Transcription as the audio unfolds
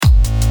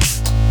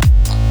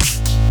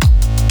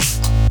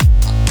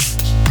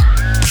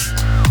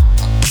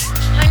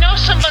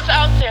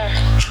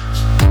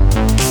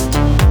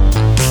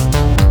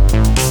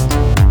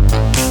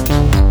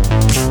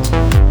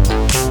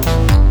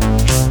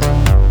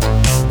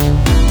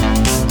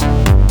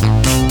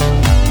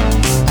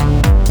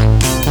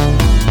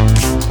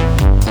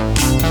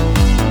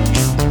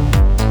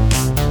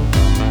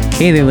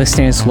Hey there,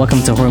 listeners.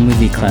 Welcome to Horror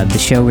Movie Club, the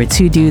show where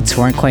two dudes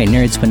who aren't quite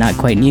nerds but not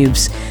quite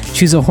noobs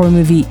choose a horror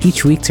movie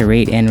each week to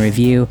rate and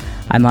review.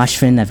 I'm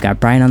Ashvin. I've got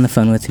Brian on the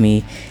phone with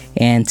me.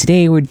 And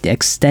today we're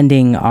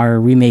extending our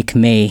remake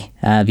May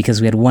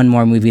because we had one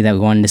more movie that we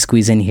wanted to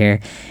squeeze in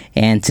here.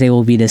 And today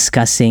we'll be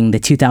discussing the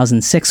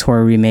 2006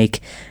 horror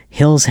remake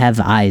Hills Have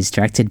Eyes,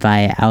 directed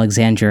by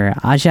Alexandre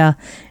Aja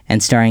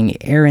and starring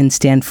Aaron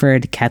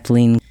Stanford,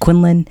 Kathleen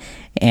Quinlan,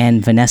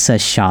 and Vanessa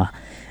Shaw.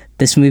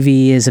 This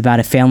movie is about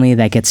a family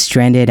that gets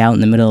stranded out in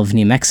the middle of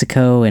New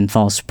Mexico and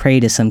falls prey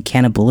to some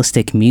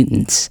cannibalistic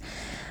mutants.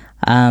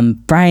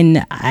 Brian,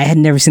 I had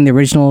never seen the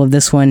original of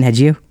this one. Had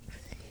you?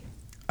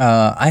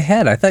 I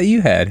had. I thought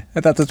you had.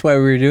 I thought that's why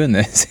we were doing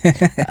this.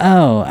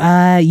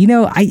 I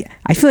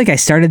feel like I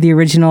started the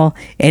original,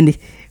 and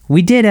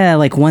we did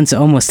once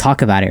almost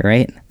talk about it,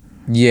 right?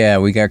 Yeah,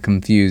 we got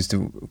confused.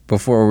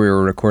 Before we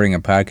were recording a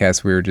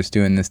podcast, we were just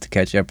doing this to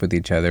catch up with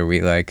each other.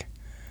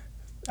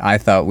 I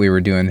thought we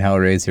were doing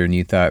Hellraiser, and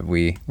you thought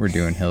we were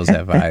doing Hills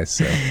Have Eyes.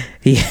 So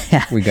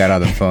yeah, we got on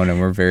the phone, and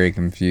we're very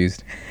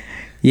confused.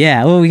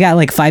 Yeah, well, we got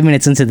like 5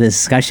 minutes into the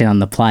discussion on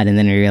the plot, and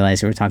then we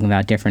realized we were talking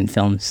about different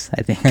films,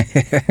 I think.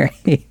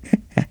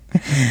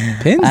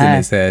 Pins in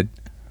his head.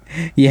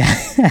 Yeah.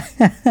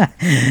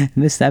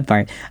 Missed that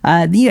part.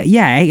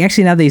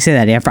 Actually, now that you say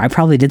that, I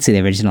probably did see the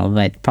original,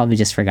 but probably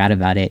just forgot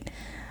about it.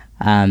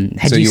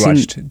 So you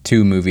watched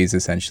two movies,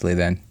 essentially,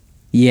 then?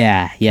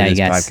 Yeah, I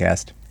guess.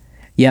 Podcast.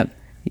 Yep.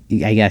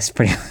 I guess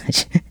pretty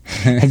much.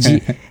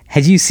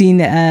 Had you seen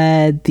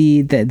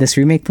this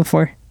remake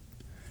before?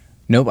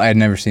 Nope, I had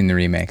never seen the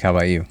remake. How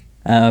about you?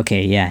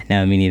 Okay, yeah,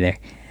 no, me neither.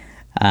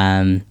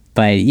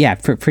 But yeah,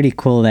 pretty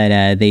cool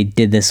that they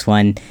did this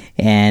one,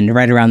 and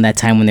right around that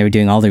time when they were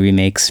doing all the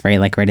remakes, right,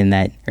 like right in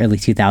that early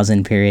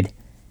 2000 period.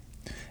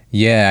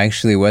 Yeah,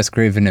 actually, Wes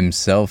Craven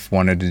himself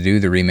wanted to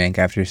do the remake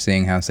after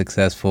seeing how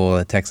successful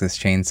the Texas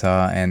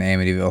Chainsaw and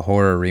Amityville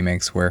Horror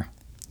remakes were.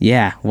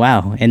 Yeah,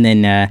 wow. And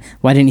then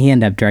why didn't he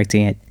end up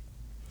directing it?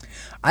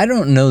 I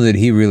don't know that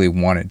he really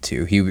wanted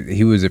to.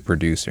 He was a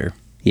producer.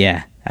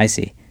 Yeah, I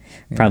see.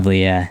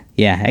 Probably, yeah.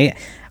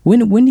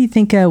 When do you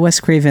think Wes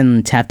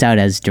Craven tapped out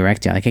as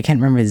director? Like, I can't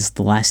remember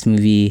the last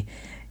movie.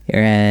 He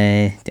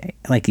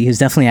was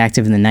definitely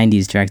active in the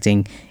 90s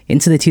directing.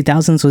 Into the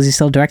 2000s, was he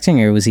still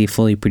directing, or was he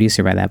fully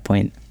producer by that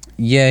point?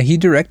 Yeah, he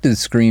directed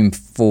Scream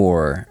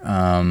 4.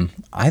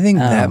 I think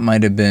that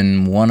might have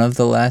been one of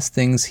the last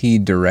things he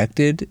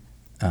directed.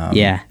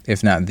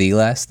 If not the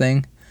last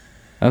thing.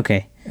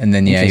 Okay. And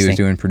then, he was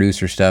doing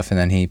producer stuff, and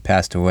then he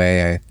passed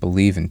away, I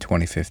believe, in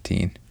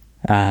 2015.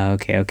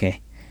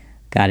 Okay.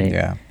 Got it.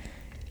 Yeah.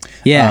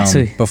 Yeah.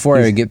 Before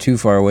I get too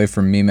far away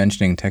from me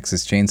mentioning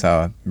Texas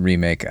Chainsaw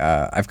remake,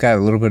 I've got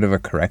a little bit of a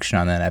correction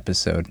on that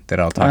episode that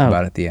I'll talk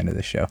about at the end of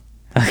the show.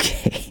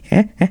 Okay.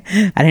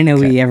 I didn't know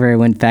we ever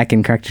went back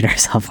and corrected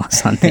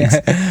ourselves on things.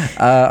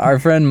 Our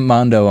friend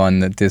Mondo on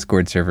the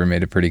Discord server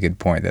made a pretty good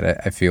point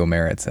that I feel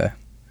merits a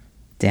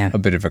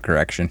bit of a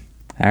correction.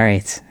 All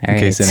right. In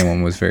case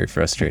anyone was very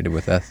frustrated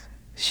with us.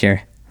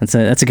 Sure. That's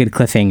a good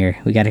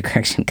cliffhanger. We got a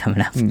correction coming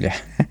up. Yeah.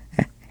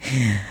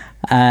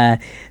 I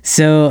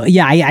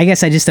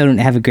guess I just don't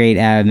have a great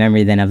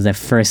memory then of the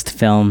first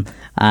film.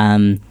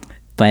 I'm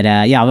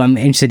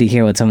interested to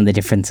hear what some of the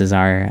differences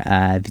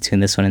are between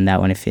this one and that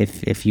one,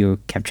 if you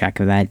kept track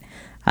of that.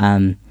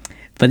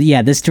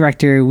 This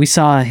director, we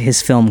saw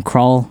his film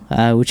Crawl,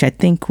 which I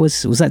think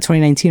was that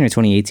 2019 or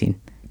 2018?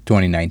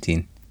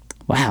 2019.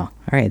 Wow.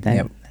 All right. I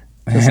know,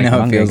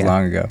 it feels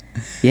long ago.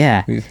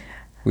 Yeah.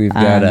 We've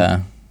got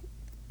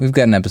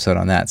an episode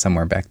on that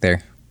somewhere back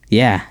there.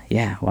 Yeah,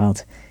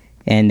 wild.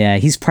 And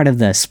he's part of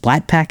the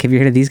Splat Pack. Have you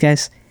heard of these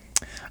guys?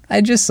 I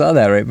just saw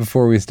that right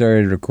before we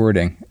started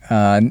recording.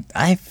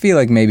 I feel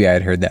like maybe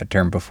I'd heard that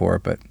term before,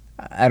 but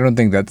I don't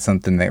think that's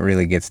something that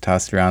really gets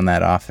tossed around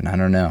that often. I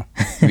don't know.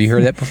 Have you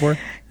heard that before?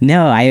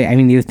 No, I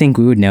mean, you would think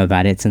we would know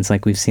about it since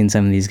we've seen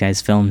some of these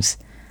guys' films.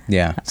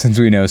 Yeah, since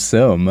we know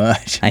so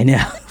much. I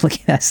know. Look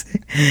at us.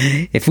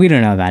 If we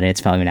don't know about it,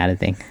 it's probably not a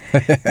thing.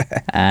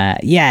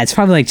 It's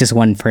probably just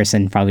one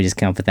person probably just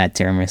came up with that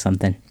term or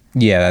something.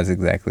 Yeah, that's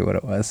exactly what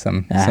it was.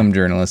 Some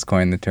journalist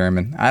coined the term,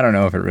 and I don't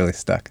know if it really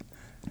stuck.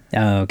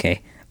 Oh,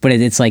 okay. But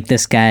it's like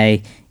this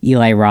guy,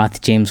 Eli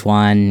Roth, James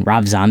Wan,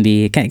 Rob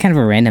Zombie, kind of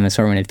a random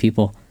assortment of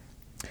people.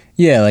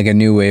 Yeah, like a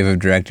new wave of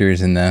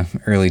directors in the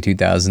early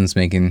 2000s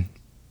making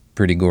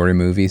pretty gory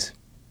movies.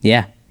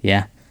 Yeah.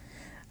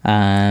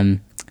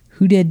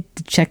 Who did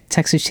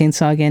Texas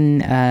Chainsaw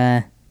again?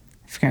 I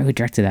forgot who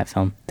directed that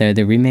film. The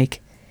remake.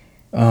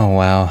 Oh,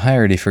 wow. I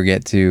already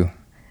forget, too.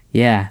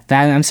 Yeah,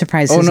 I'm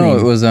surprised. It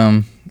was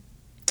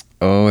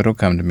it'll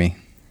come to me.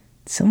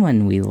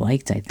 Someone we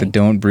liked, I think. The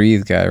Don't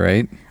Breathe guy,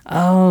 right?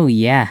 Oh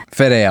yeah.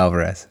 Fede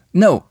Alvarez.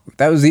 No,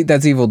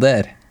 that's Evil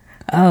Dead.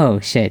 Oh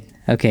shit.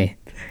 Okay.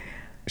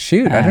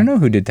 Shoot, I don't know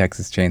who did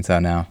Texas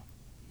Chainsaw now.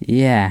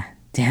 Yeah.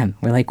 Damn,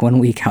 we're like 1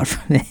 week out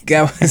from it.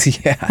 A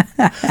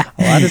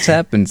lot has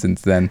happened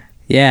since then.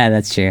 Yeah,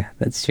 that's true.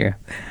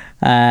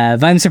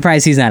 But I'm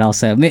surprised he's not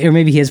also, or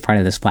maybe he is part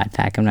of the Splat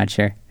Pack. I'm not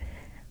sure.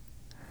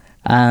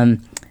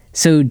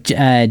 So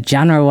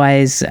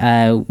genre-wise,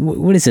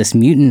 what is this?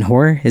 Mutant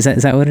horror? Is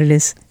that what it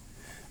is?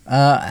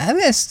 I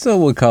mean, I still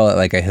would call it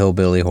like a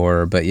hillbilly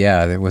horror, but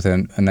yeah, with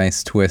a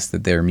nice twist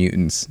that they're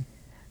mutants.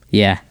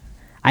 Yeah.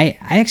 I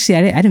actually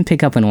I didn't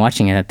pick up on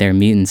watching it that they're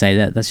mutants.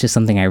 That's just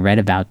something I read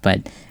about.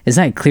 But is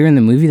that clear in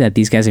the movie that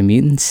these guys are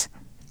mutants?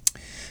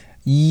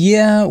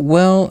 Yeah,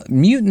 well,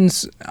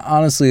 mutants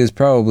honestly is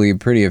probably a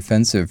pretty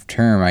offensive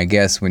term, I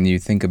guess, when you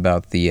think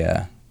about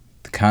the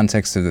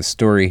context of the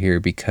story here,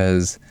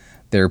 because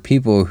there are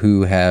people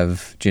who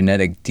have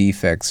genetic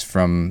defects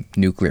from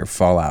nuclear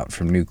fallout,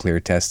 from nuclear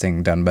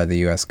testing done by the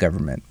U.S.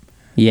 government.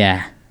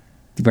 Yeah,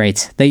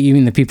 right. You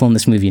mean the people in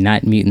this movie,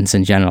 not mutants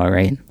in general,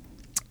 right?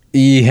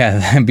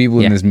 Yeah, people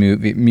in this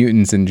movie,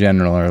 mutants in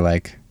general, are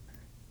like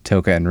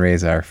Toka and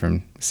Razar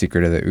from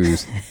Secret of the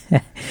Ooze.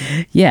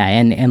 Yeah,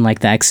 and like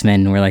the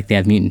X-Men, where like they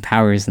have mutant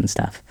powers and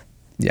stuff.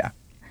 Yeah.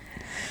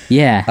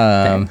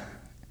 Yeah.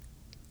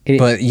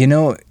 But you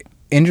know,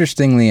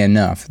 interestingly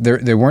enough,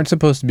 there weren't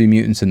supposed to be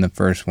mutants in the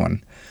first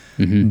one,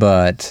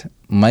 but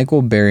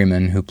Michael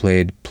Berryman, who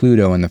played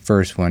Pluto in the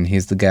first one,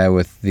 he's the guy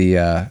with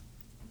the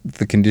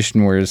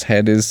condition where his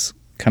head is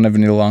kind of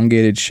an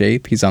elongated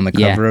shape. He's on the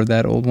cover of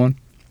that old one.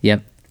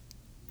 Yep.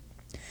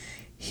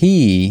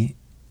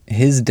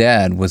 His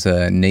dad was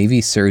a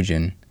Navy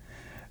surgeon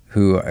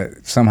who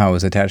somehow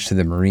was attached to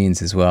the Marines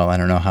as well. I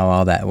don't know how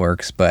all that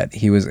works, but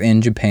he was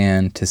in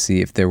Japan to see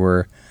if there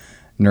were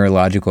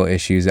neurological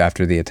issues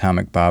after the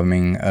atomic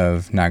bombing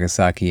of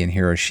Nagasaki and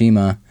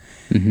Hiroshima.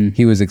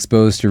 He was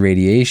exposed to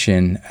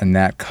radiation, and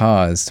that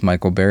caused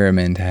Michael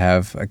Berryman to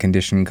have a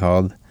condition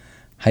called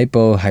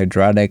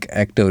hypohidrotic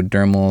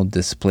ectodermal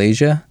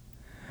dysplasia.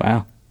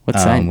 Wow.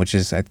 What's that? Which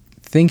is, I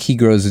think he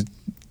grows...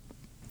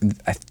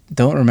 I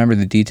don't remember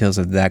the details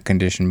of that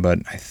condition, but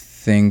I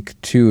think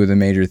two of the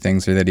major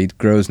things are that he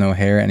grows no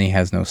hair and he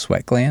has no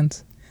sweat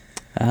glands.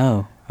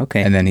 Oh,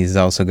 okay. And then he's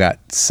also got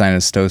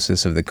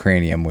synostosis of the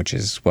cranium, which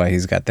is why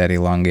he's got that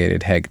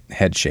elongated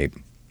head shape.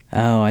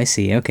 Oh, I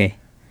see. Okay.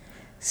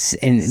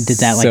 And did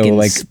that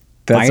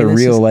that's a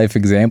real life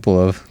example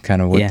of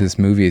kind of what this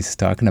movie is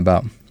talking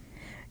about.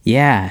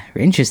 Yeah,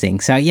 interesting.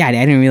 So yeah, I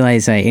didn't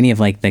realize any of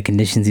like the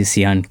conditions you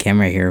see on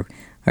camera here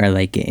are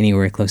like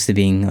anywhere close to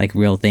being like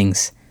real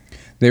things.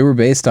 They were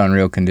based on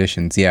real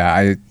conditions.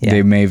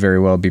 They may very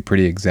well be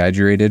pretty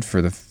exaggerated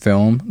for the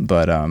film,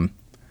 but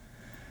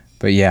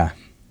yeah.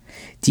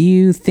 Do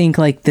you think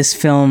like this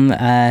film,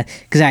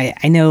 because I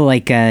know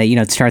like,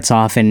 it starts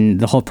off and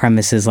the whole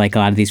premise is like a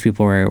lot of these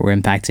people were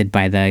impacted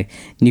by the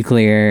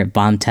nuclear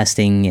bomb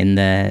testing in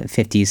the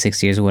 50s,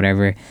 60s or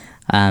whatever,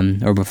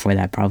 or before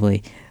that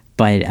probably.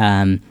 But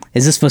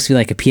is this supposed to be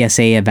like a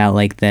PSA about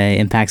like the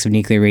impacts of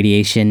nuclear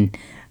radiation?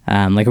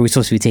 Like, are we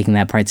supposed to be taking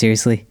that part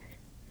seriously?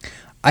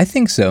 I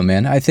think so,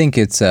 man. I think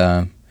it's,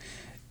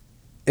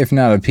 if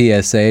not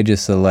a PSA,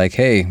 just a like,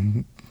 hey,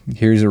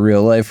 here's a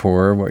real life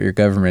horror, what your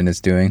government is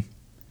doing.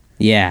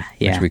 Yeah.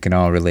 Which we can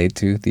all relate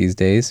to these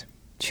days.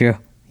 True.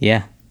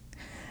 Yeah.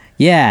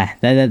 Yeah.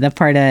 That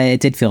part, it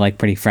did feel like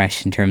pretty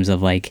fresh in terms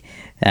of like,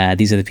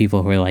 these are the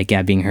people who are like,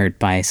 being hurt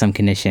by some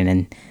condition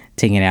and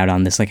taking it out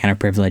on this like kind of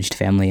privileged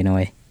family in a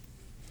way.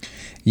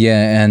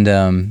 Yeah.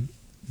 And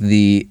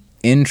the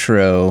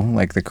intro,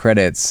 like the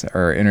credits,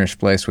 are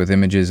interspliced with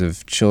images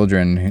of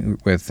children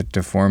with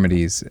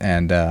deformities,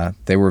 and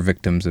they were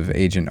victims of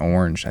Agent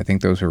Orange. I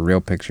think those were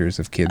real pictures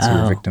of kids who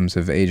were victims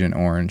of Agent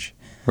Orange.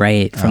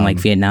 Right, from like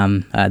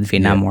Vietnam, the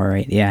Vietnam War,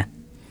 right? Yeah.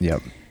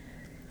 Yep.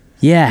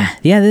 Yeah.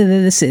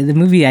 The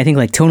movie, I think,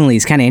 like tonally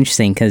is kind of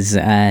interesting because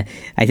I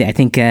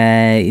think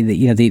I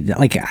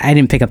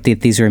didn't pick up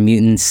that these were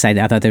mutants.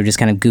 I thought they were just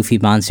kind of goofy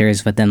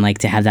monsters, but then like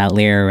to have that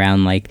layer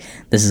around like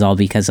this is all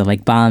because of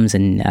like bombs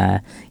and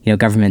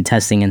government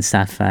testing and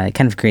stuff, it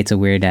kind of creates a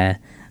weird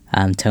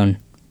tone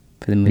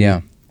for the movie.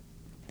 Yeah.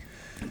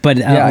 But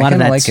a lot of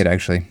that, like it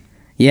actually.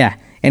 Yeah,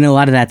 and a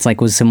lot of that's like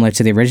was similar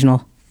to the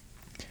original.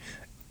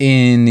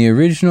 In the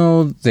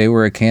original, they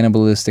were a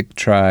cannibalistic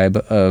tribe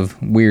of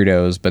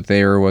weirdos, but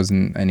there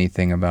wasn't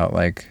anything about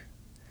like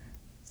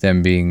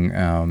them being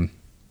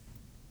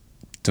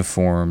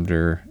deformed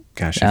or,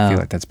 gosh, I feel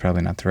like that's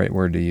probably not the right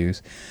word to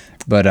use.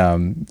 But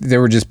they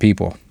were just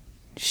people.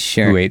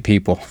 Sure. Who ate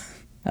people.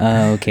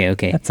 Oh,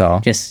 okay. That's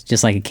all.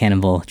 Just like a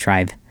cannibal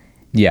tribe.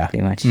 Yeah.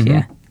 Pretty much. Mm-hmm.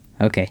 Yeah.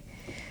 Okay.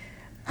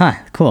 Huh.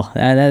 Cool.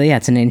 Yeah,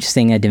 it's an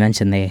interesting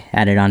dimension they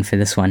added on for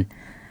this one.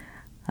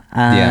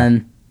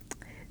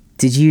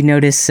 Did you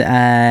notice,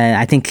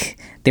 I think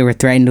they were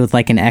threatened with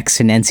like an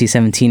X and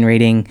NC-17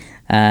 rating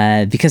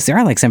because there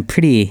are like some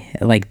pretty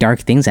like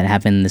dark things that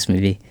happen in this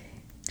movie.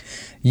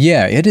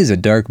 Yeah, it is a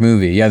dark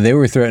movie. Yeah, they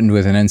were threatened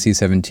with an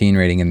NC-17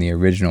 rating and the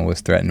original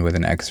was threatened with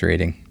an X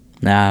rating.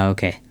 Oh,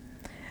 okay.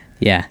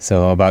 Yeah.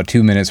 So about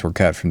 2 minutes were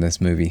cut from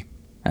this movie.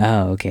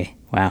 Oh, okay.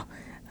 Wow.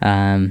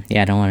 I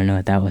don't want to know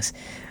what that was.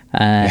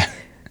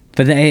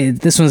 But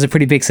this one's a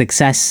pretty big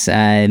success.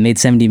 It made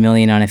 $70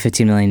 million on a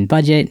 $15 million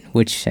budget,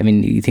 which, I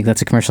mean, you think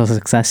that's a commercial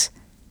success?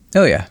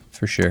 Oh, yeah,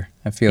 for sure.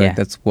 I feel like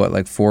that's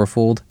like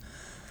fourfold?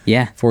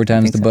 Yeah. 4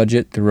 times the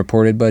budget, the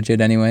reported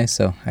budget anyway,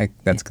 so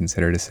that's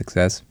considered a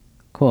success.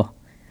 Cool.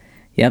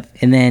 Yep.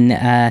 And then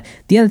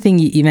the other thing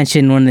you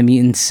mentioned, one of the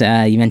mutants,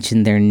 you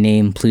mentioned their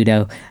name,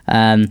 Pluto.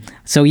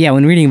 So yeah,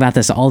 when reading about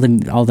this, all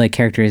the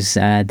characters,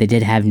 they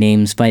did have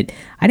names, but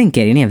I didn't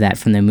get any of that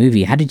from the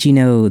movie. How did you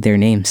know their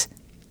names?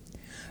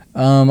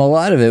 A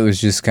lot of it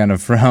was just kind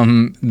of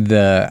from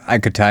I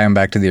could tie them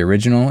back to the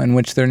original in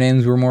which their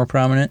names were more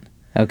prominent.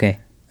 Okay.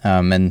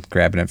 And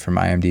grabbing it from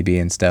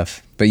IMDb and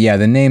stuff. But yeah,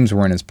 the names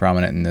weren't as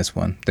prominent in this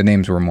one. The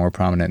names were more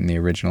prominent in the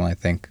original, I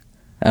think.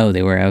 Oh,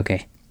 they were?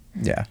 Okay.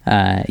 Yeah.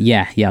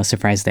 Yeah, I was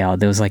surprised there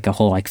was like a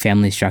whole like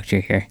family structure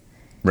here.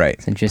 Right.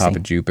 It's interesting. Papa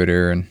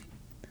Jupiter and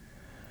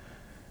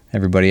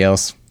everybody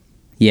else.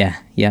 Yeah,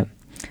 yep.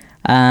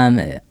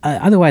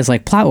 Otherwise,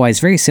 like plot-wise,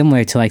 very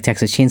similar to like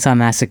Texas Chainsaw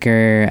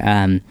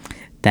Massacre,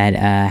 that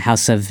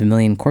House of a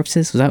Million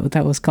Corpses. Was that what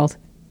that was called?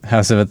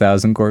 House of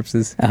 1,000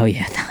 Corpses. Oh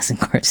yeah, 1,000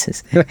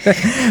 Corpses.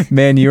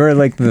 Man, you are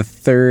like the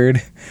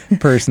third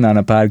person on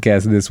a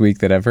podcast this week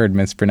that I've heard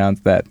mispronounce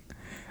that.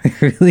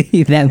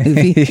 Really? That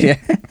movie? Yeah.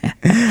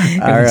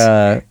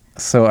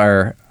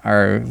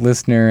 Our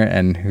listener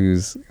and who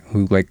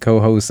like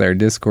co-hosts our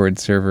Discord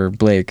server,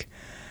 Blake,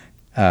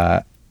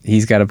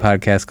 he's got a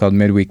podcast called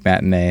Midweek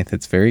Matinee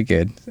that's very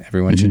good.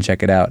 Everyone should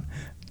check it out.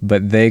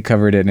 But they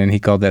covered it and he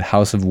called it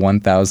House of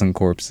 1,000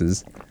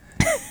 Corpses,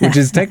 which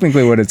is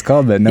technically what it's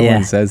called, but no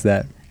one says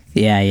that.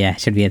 Yeah,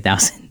 should be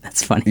 1,000.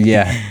 That's funny.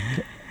 Yeah.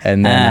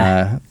 And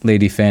then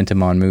Lady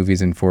Phantom on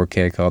Movies in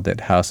 4K called it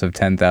House of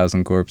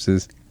 10,000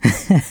 Corpses.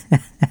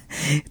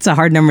 It's a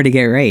hard number to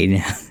get right.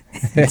 Yeah.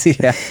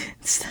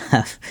 It's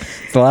tough.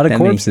 It's a lot of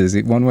corpses,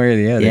 one way or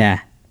the other. Yeah,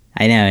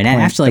 I know. And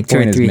after like the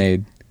point 2 or 3... is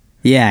made.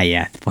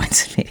 Yeah, the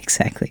point's made,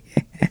 exactly.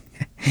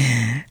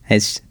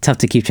 It's tough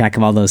to keep track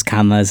of all those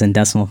commas and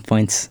decimal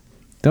points.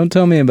 Don't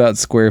tell me about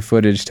square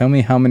footage. Tell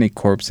me how many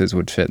corpses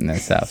would fit in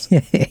this house.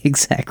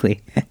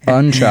 Exactly.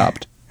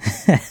 Unchopped.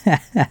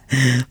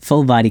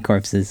 Full body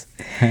corpses.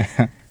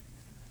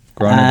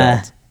 Grown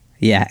adults.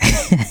 Yeah.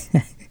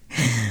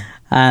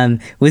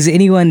 Was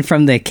anyone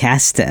from the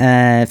cast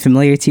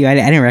familiar to you? I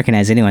didn't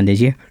recognize anyone, did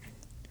you?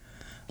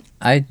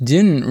 I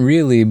didn't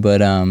really, but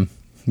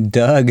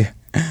Doug,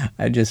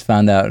 I just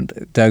found out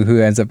Doug,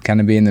 who ends up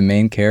kind of being the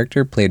main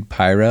character, played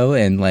Pyro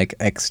in like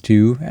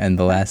X2 and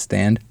The Last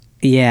Stand.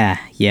 Yeah,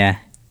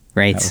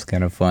 right. That was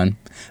kind of fun.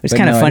 It was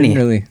kind of funny. I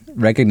didn't really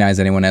recognize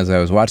anyone as I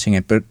was watching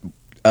it, but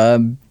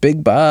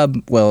Big Bob,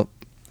 well,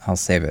 I'll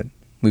save it.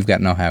 We've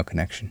got an Ohio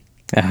connection.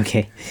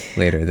 Okay.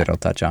 Later that I'll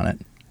touch on it.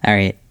 All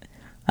right.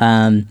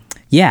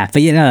 Yeah,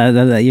 but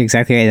you're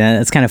exactly right.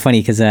 That's kind of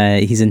funny because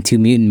he's in 2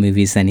 mutant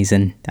movies, then he's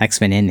in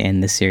X-Men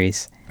and this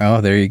series.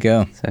 Oh, there you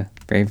go. So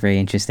very, very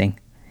interesting.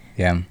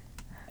 Yeah.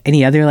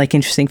 Any other like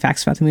interesting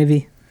facts about the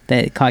movie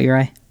that caught your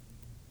eye?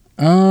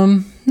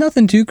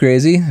 Nothing too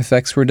crazy.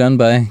 Effects were done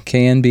by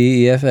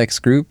KNB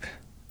EFX Group.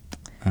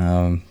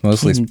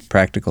 Mostly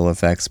practical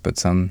effects, but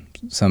some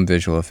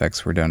visual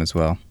effects were done as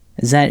well.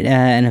 Is that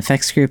an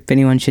effects group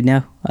anyone should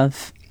know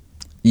of?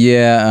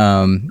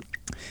 Yeah,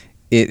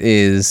 it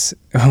is.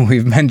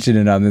 We've mentioned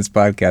it on this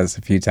podcast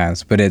a few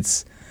times, but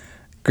it's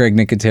Greg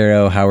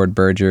Nicotero, Howard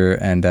Berger,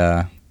 and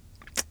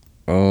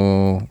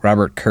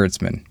Robert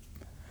Kurtzman.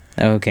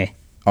 Oh, okay.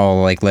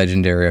 All like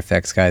legendary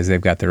effects guys. They've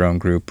got their own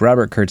group.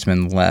 Robert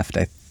Kurtzman left,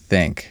 I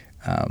think.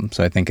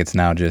 So I think it's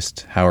now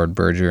just Howard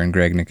Berger and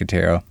Greg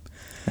Nicotero.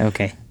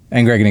 Okay.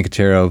 And Greg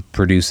Nicotero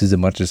produces a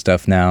bunch of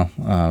stuff now.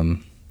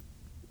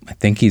 I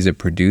think he's a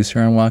producer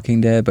on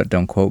Walking Dead, but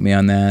don't quote me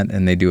on that.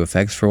 And they do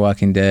effects for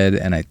Walking Dead,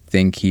 and I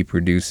think he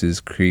produces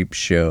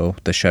Creepshow,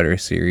 the Shudder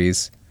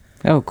series.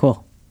 Oh,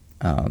 cool.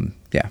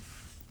 Yeah.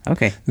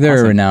 Okay. They're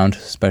awesome. a renowned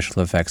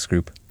special effects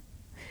group.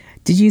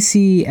 Did you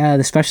see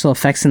the special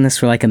effects in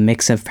this were like a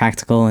mix of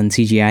practical and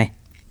CGI?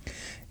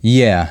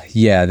 Yeah.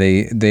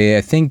 They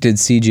I think did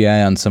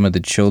CGI on some of the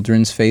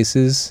children's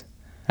faces.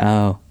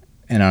 Oh.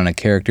 And on a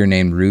character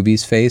named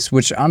Ruby's face,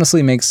 which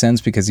honestly makes sense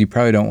because you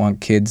probably don't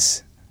want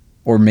kids,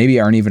 or maybe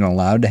aren't even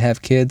allowed to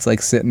have kids,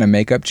 like sit in a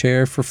makeup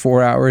chair for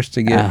 4 hours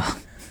to get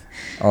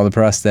all the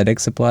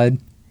prosthetics applied.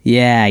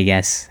 Yeah, I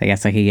guess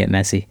that could get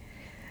messy.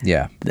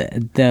 Yeah.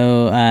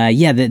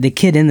 The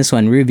kid in this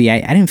one, Ruby, I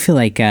didn't feel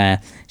like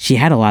she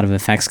had a lot of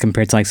effects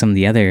compared to like some of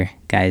the other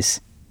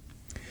guys.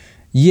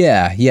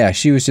 Yeah,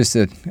 she was just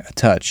a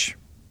touch.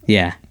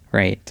 Yeah,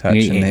 right. Touch.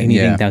 You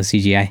think that was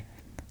CGI?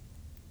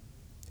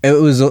 It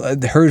was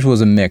hers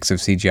was a mix of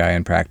CGI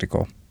and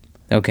practical.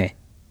 Okay.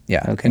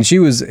 Yeah. Okay.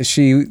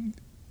 And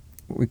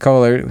we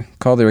called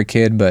her a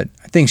kid, but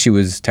I think she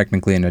was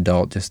technically an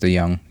adult, just a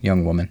young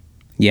woman.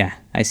 Yeah,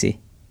 I see.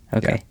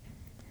 Okay.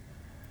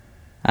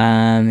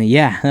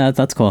 Yeah.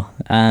 That's cool.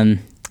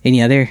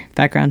 Any other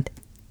background?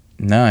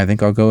 No, I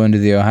think I'll go into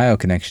the Ohio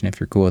connection if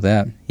you're cool with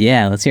that.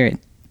 Yeah, let's hear it.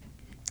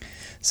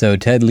 So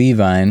Ted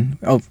Levine,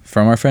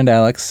 from our friend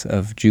Alex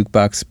of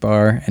Jukebox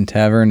Bar and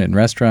Tavern and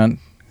Restaurant.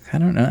 I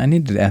don't know. I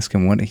need to ask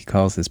him what he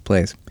calls his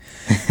place.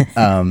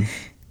 I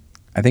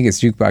think it's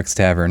Jukebox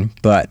Tavern,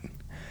 but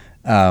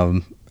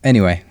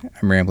anyway,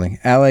 I'm rambling.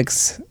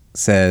 Alex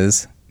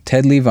says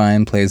Ted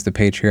Levine plays the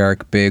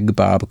patriarch Big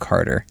Bob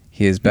Carter.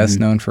 He is best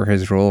known for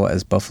his role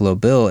as Buffalo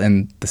Bill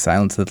in The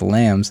Silence of the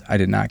Lambs. I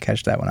did not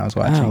catch that when I was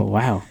watching. Oh,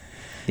 wow.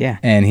 Yeah.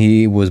 And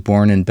he was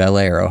born in Bel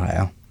Air,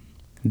 Ohio.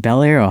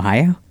 Bel Air,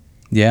 Ohio?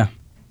 Yeah.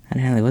 I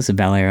didn't know there was a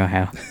Bel Air,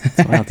 Ohio.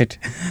 That's wild.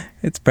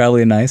 It's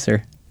probably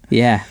nicer.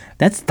 Yeah.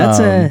 That's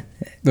The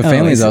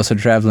family is also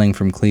traveling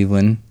from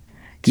Cleveland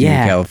to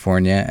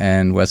California,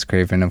 and Wes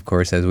Craven, of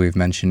course, as we've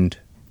mentioned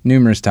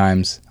numerous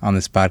times on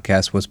this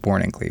podcast, was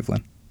born in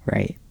Cleveland.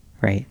 Right.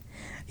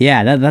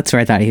 Yeah, that's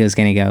where I thought he was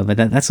going to go, but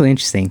that's really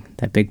interesting,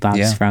 that Big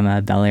Bob's from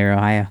Bel Air,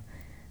 Ohio.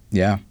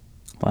 Yeah.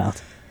 Wild.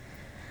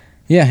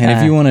 Yeah, and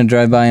if you want to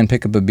drive by and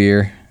pick up a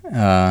beer,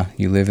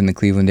 you live in the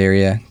Cleveland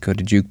area, go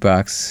to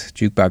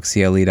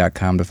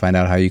jukeboxcle.com to find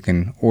out how you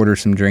can order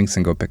some drinks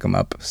and go pick them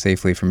up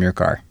safely from your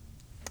car.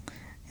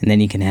 And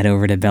then you can head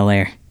over to Bel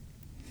Air.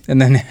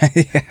 And then,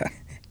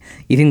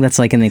 You think that's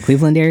like in the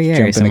Cleveland area or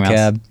jump somewhere in a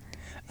cab. else?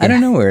 I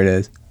don't know where it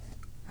is.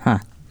 Huh.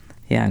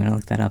 Yeah, I'm going to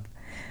look that up.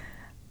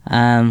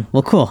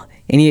 Well, cool.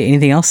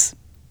 Anything else?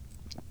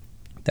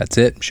 That's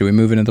it. Should we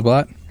move into the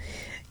plot?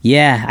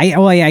 Yeah,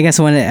 I guess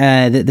when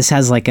this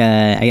has like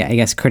I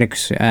guess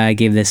critics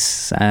gave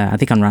this I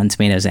think on Rotten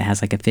Tomatoes it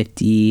has like a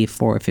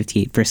 54 or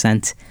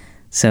 58%.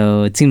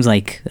 So it seems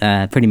like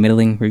pretty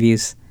middling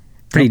reviews.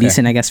 Pretty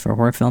decent, I guess, for a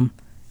horror film.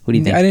 What do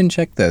you think? I didn't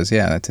check those.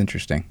 Yeah, that's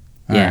interesting.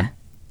 All right.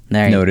 All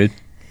right. Noted.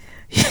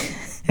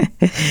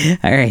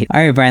 All right,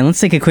 Brian, let's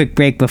take a quick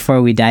break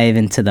before we dive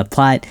into the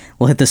plot.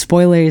 We'll hit the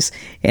spoilers,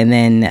 and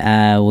then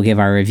we'll give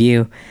our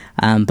review.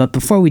 But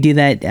before we do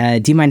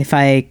that, do you mind if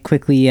I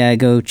quickly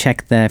go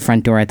check the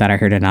front door? I thought I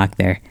heard a knock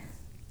there.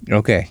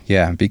 Okay,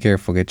 yeah, be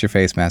careful. Get your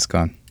face mask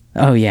on.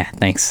 Oh, yeah,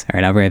 thanks. All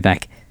right, I'll be right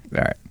back.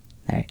 All right.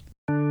 All right.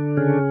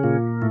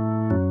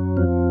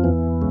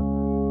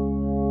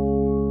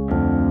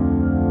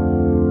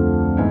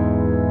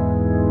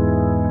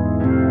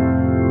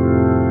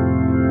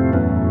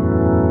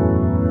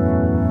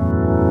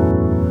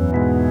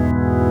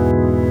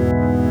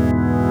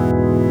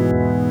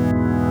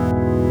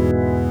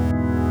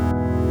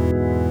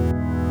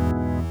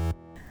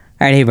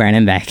 All right, hey Brian,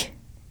 I'm back.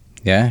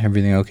 Yeah,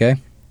 everything okay?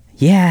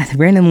 Yeah,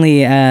 randomly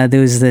there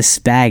was this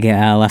bag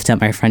left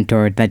at my front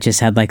door that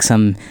just had like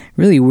some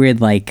really weird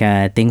like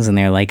things in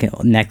there, like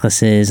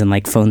necklaces and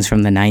like phones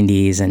from the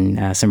 90s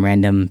and some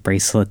random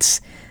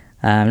bracelets.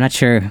 I'm not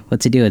sure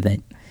what to do with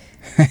it.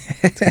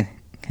 It's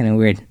kind of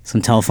weird.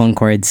 Some telephone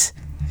cords.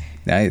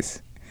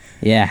 Nice.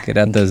 Yeah. Get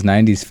out those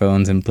 90s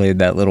phones and played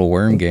that little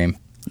worm game.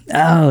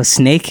 Oh,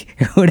 Snake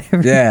or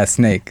whatever. Yeah,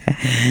 Snake.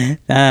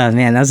 Oh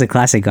man, that was a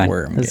classic one.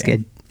 Worm that was game.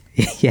 good.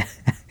 Yeah.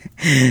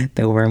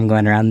 The worm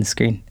going around the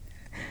screen.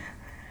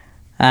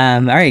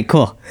 All right,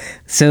 cool.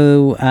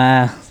 So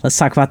let's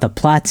talk about the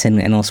plot, and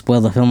we'll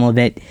spoil the film a little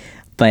bit.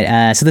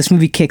 But so this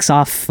movie kicks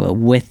off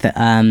with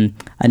a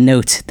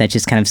note that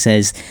just kind of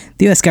says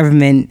the U.S.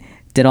 government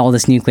did all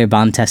this nuclear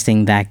bomb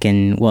testing back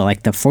in,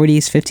 like the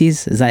 40s,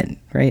 50s? Is that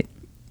right?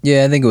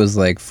 Yeah, I think it was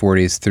like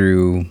 40s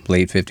through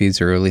late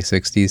 50s or early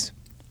 60s.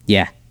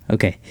 Yeah,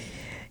 okay.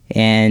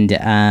 And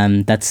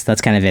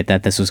that's kind of it,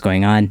 that this was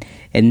going on.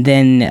 And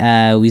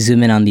then we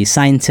zoom in on these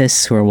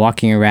scientists who are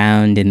walking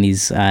around in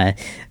these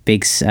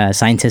big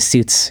scientist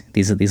suits,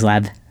 these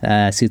lab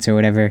suits or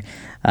whatever,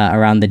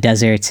 around the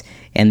desert,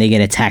 and they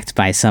get attacked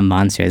by some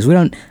monsters.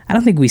 I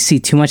don't think we see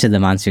too much of the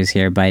monsters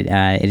here, but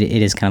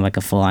it is kind of like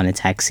a full-on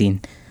attack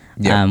scene.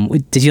 Yeah.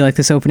 Did you like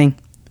this opening?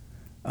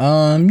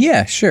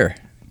 Yeah, sure.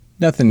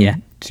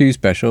 Nothing too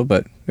special,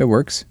 but it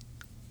works.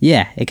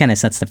 Yeah, it kind of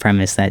sets the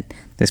premise that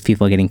there's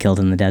people getting killed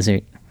in the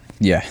desert.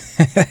 Yeah.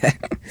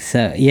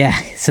 So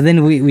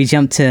then we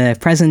jump to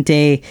present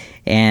day,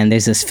 and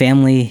there's this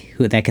family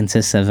that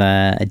consists of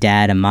a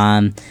dad, a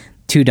mom,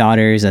 2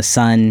 daughters, a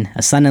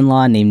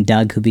son-in-law named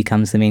Doug, who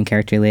becomes the main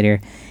character later,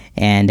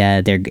 and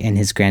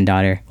his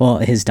granddaughter,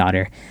 his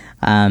daughter,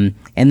 and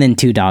then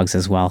 2 dogs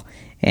as well.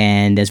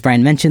 And as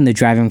Brian mentioned, they're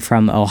driving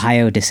from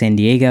Ohio to San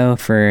Diego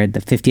for the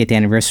 50th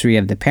anniversary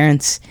of the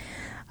parents.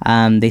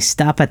 They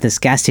stop at this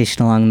gas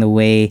station along the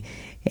way,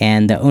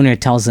 and the owner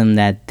tells them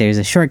that there's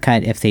a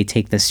shortcut if they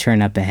take this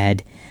turn up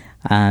ahead.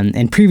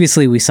 And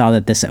previously we saw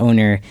that this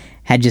owner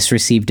had just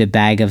received a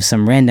bag of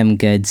some random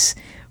goods,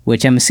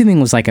 which I'm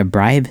assuming was like a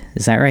bribe.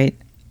 Is that right?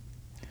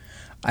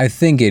 I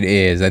think it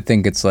is. I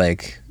think it's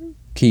like,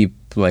 keep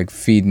like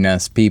feeding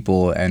us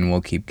people and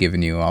we'll keep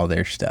giving you all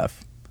their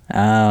stuff.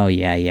 Oh,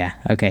 yeah.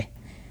 Okay.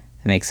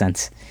 That makes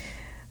sense.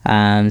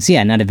 So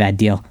yeah, not a bad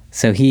deal.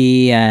 So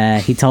he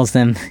tells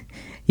them,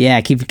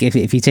 yeah,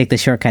 if you take the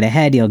shortcut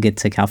ahead, you'll get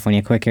to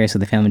California quicker. So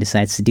the family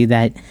decides to do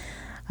that.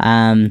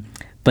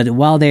 But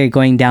while they're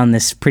going down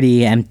this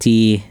pretty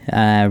empty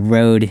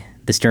road,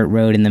 this dirt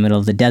road in the middle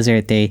of the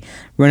desert, they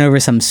run over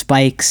some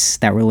spikes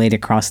that were laid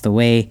across the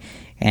way,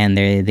 and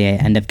they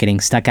end up getting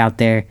stuck out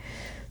there.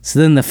 So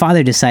then the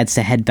father decides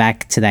to head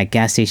back to that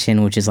gas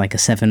station, which is like a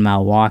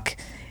 7-mile walk,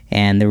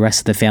 and the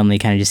rest of the family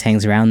kind of just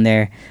hangs around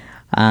there.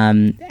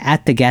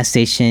 At the gas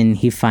station,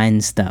 he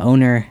finds the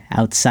owner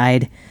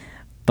outside,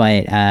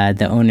 but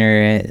the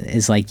owner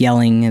is like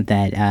yelling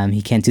that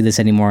he can't do this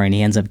anymore, and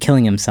he ends up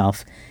killing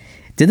himself.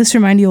 Did this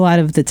remind you a lot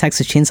of the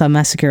Texas Chainsaw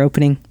Massacre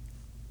opening?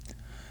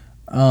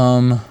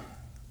 Trying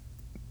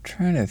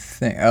to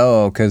think.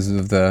 Oh, because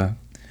of the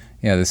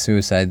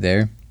suicide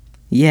there.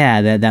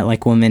 Yeah, that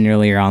like woman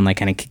earlier on like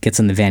kind of gets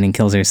in the van and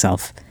kills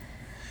herself.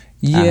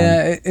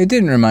 Yeah, it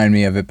didn't remind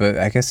me of it, but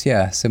I guess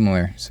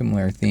similar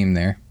theme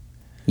there.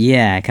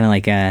 Yeah, kind of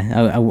like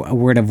a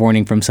word of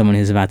warning from someone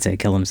who's about to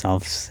kill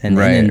themselves and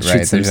then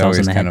shoots themselves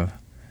in the head.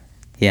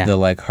 The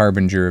like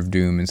harbinger of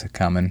doom is a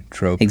common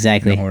trope.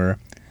 Exactly. In horror.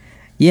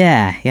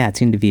 Yeah, it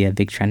seemed to be a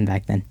big trend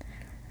back then.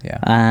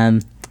 Yeah.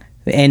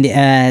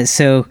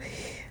 So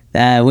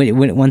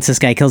once this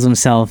guy kills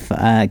himself,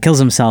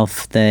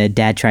 the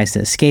dad tries to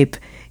escape.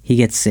 He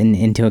gets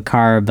into a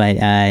car, but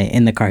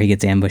in the car he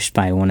gets ambushed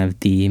by one of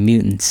the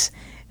mutants.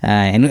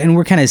 And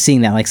we're kind of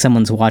seeing that, like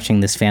someone's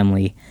watching this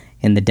family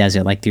in the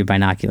desert, like through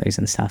binoculars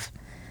and stuff.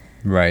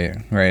 Right.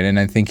 And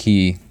I think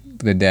the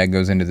dad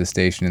goes into the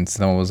station and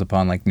stumbles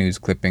upon like news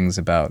clippings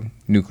about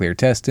nuclear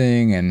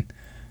testing and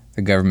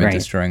the government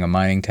destroying a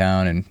mining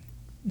town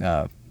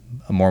and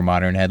more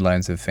modern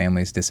headlines of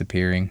families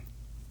disappearing.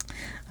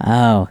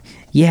 Oh,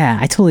 yeah,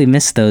 I totally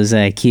missed those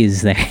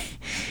cues there.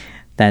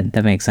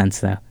 That makes sense,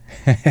 though.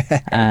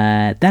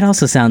 That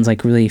also sounds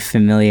like really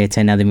familiar to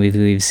another movie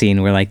we've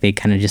seen where like they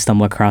kind of just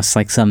stumble across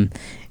like some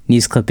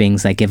news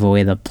clippings that give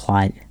away the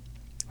plot.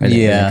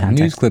 Yeah,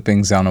 news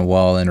clippings on a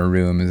wall in a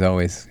room is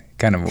always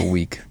kind of a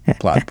weak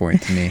plot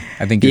point to me.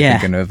 I think you're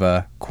thinking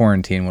of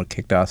Quarantine, what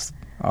kicked off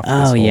this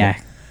whole... yeah.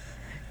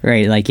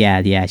 Right, like,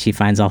 she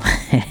finds all...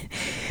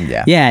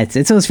 Yeah. Yeah,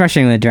 it's always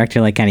frustrating when the director,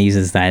 like, kind of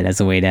uses that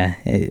as a way to,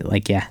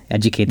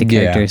 educate the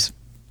characters.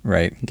 Yeah,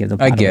 right.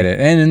 I get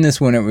it. And in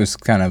this one, it was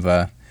kind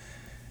of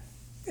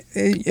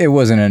it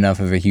wasn't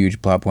enough of a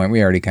huge plot point.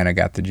 We already kind of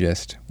got the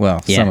gist.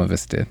 Well, some of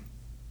us did.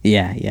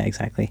 Yeah,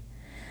 exactly.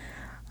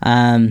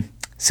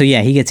 So,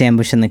 he gets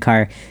ambushed in the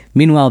car.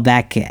 Meanwhile,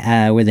 back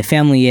where the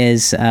family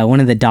is, one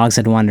of the dogs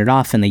had wandered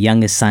off, and the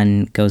youngest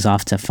son goes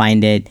off to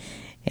find it.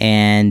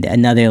 And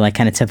another, like,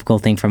 kind of typical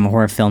thing from a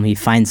horror film, he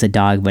finds the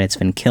dog, but it's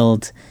been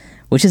killed,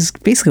 which is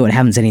basically what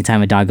happens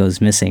anytime a dog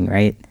goes missing,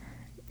 right?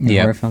 In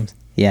horror films.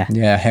 Yeah.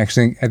 Yeah,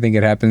 actually, I think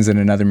it happens in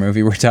another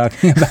movie we're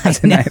talking about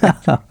tonight.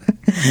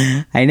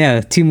 I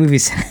know. 2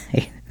 movies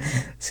tonight.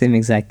 Same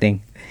exact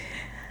thing.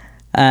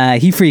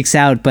 He freaks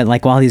out, but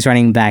like while he's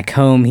running back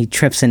home, he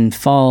trips and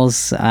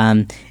falls.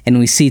 And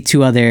we see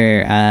 2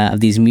 other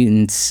of these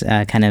mutants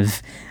kind of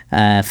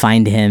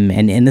find him.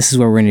 And this is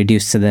where we're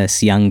introduced to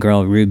this young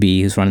girl,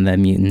 Ruby, who's one of the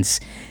mutants.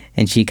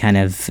 And she kind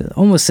of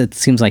it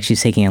seems like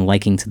she's taking a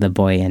liking to the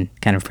boy and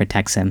kind of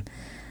protects him.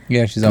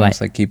 Yeah, she's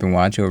almost like keeping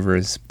watch over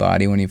his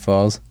body when he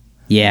falls.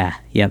 Yeah,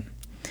 yep.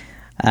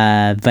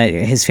 But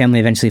his family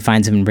eventually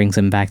finds him and brings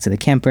him back to the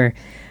camper.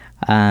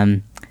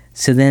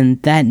 So then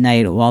that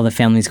night, while the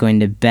family's going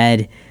to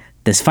bed,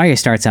 this fire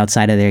starts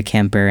outside of their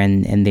camper,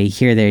 and they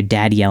hear their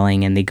dad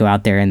yelling, and they go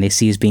out there and they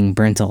see he's being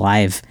burnt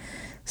alive.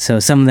 So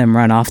some of them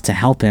run off to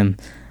help him.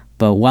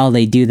 But while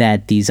they do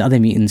that, these other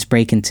mutants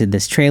break into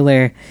this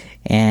trailer,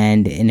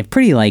 and in a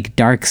pretty like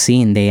dark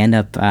scene, they end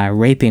up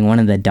raping one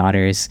of the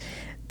daughters.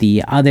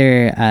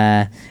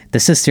 The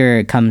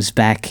sister comes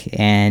back,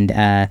 and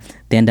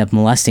they end up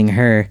molesting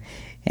her.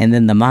 And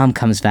then the mom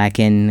comes back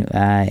in,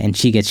 and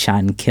she gets shot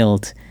and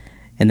killed.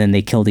 And then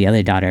they kill the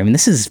other daughter. I mean,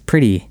 this is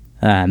pretty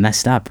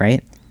messed up,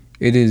 right?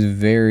 It is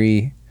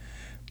very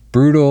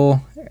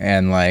brutal,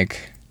 and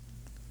like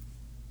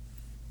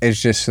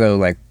it's just so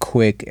like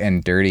quick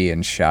and dirty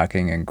and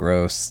shocking and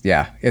gross.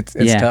 Yeah, it's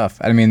tough.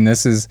 I mean,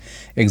 this is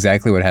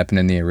exactly what happened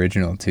in the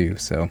original too.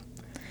 So,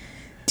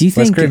 do you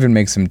think Wes Craven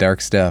makes some dark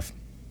stuff?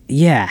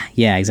 Yeah,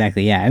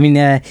 exactly. Yeah, I mean,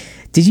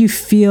 did you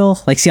feel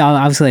like? See,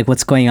 obviously, like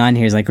what's going on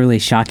here is like really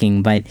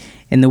shocking, but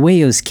in the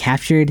way it was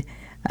captured.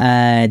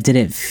 Did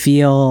it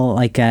feel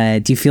like,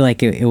 do you feel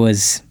like it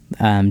was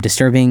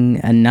disturbing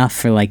enough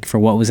for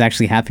what was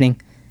actually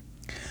happening?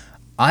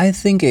 I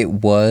think it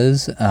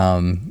was,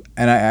 and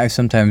I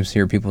sometimes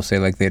hear people say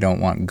like they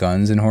don't want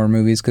guns in horror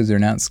movies because they're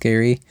not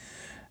scary.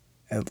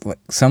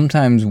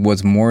 Sometimes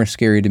what's more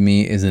scary to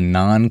me is a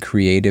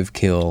non-creative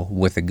kill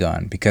with a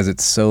gun because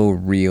it's so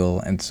real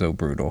and so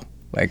brutal.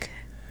 Like,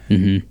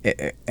 and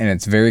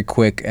it's very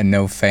quick and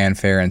no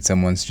fanfare and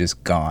someone's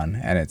just gone,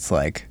 and it's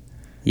like...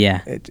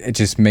 Yeah. It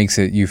just makes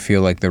you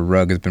feel like the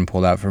rug has been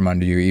pulled out from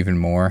under you even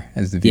more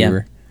as the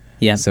viewer.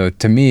 Yeah. So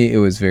to me, it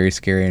was very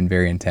scary and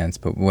very intense.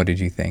 But what did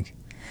you think?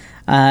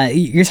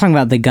 You're talking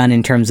about the gun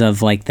in terms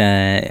of like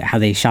how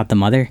they shot the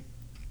mother?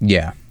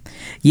 Yeah.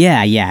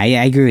 Yeah.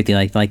 I agree with you.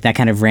 Like that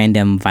kind of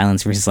random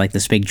violence versus like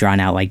this big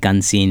drawn out like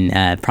gun scene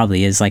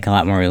probably is like a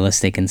lot more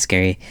realistic and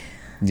scary.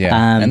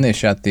 Yeah. And they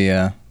shot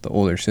the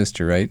older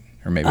sister, right?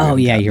 Or maybe. Oh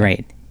yeah, you're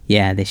right.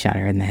 Yeah, they shot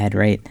her in the head,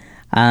 right?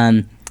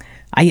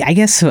 I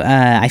guess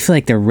I feel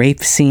like the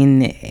rape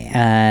scene,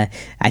 I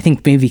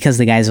think maybe because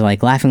the guys are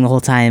like laughing the whole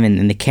time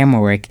and the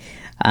camera work,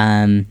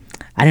 I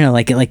don't know,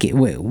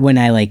 when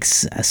I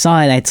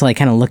saw it, I had to like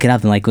kind of look it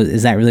up and like,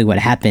 is that really what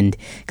happened?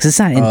 Because it's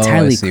not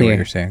entirely clear. What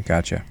you're saying.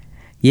 Gotcha.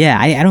 Yeah,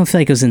 I don't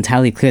feel like it was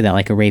entirely clear that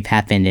like a rape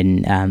happened,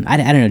 and I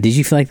don't know. Did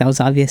you feel like that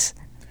was obvious?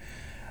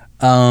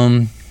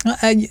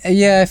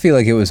 Yeah, I feel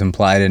like it was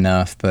implied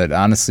enough, but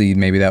honestly,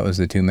 maybe that was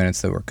the 2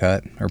 minutes that were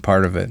cut, or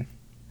part of it.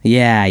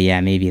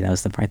 Yeah, maybe that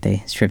was the part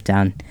they stripped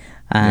down.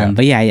 Yeah.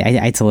 But yeah, I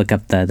had to look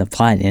up the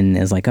plot, and it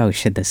was like, oh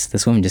shit,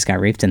 this woman just got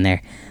raped in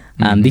there.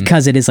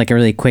 Because it is like a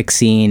really quick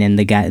scene, and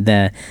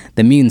the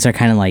mutants are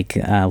kind of like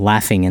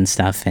laughing and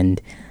stuff,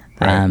 and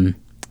Right.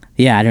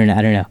 yeah, I don't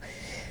know.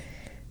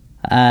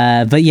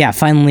 But yeah,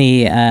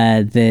 finally,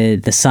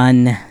 the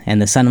son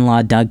and the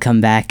son-in-law Doug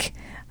come back,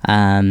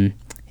 and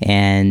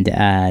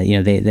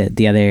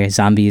the other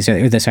zombies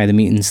the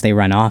mutants, they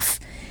run off,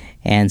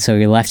 and so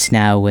you're left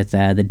now with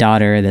the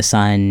daughter, the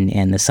son,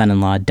 and the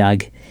son-in-law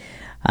Doug,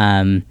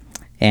 and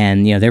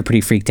they're pretty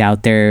freaked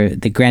out.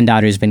 The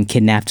granddaughter's been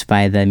kidnapped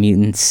by the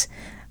mutants.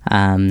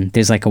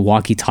 There's like a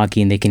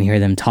walkie-talkie, and they can hear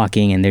them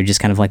talking, and they're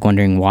just kind of like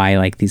wondering why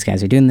like these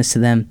guys are doing this to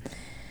them.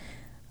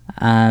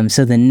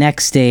 So the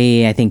next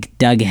day, I think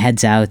Doug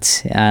heads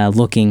out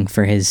looking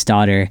for his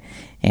daughter,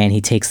 and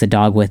he takes the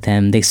dog with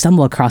him. They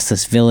stumble across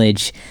this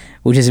village,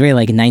 which is very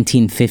like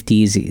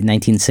 1950s,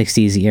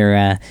 1960s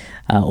era,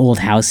 old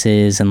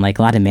houses and like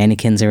a lot of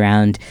mannequins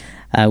around.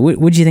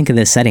 What'd you think of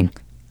this setting?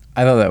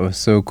 I thought that was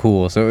so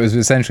cool. So it was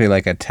essentially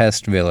like a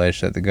test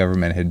village that the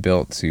government had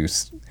built to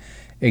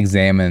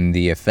examine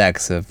the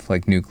effects of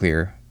like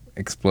nuclear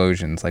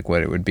explosions, like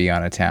what it would be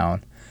on a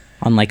town.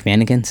 On like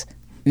mannequins?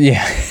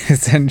 Yeah,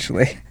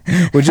 essentially.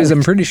 Which is,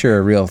 I'm pretty sure,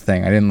 a real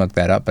thing. I didn't look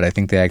that up, but I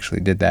think they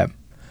actually did that.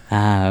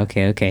 Ah,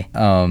 okay.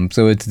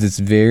 So it's this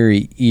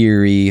very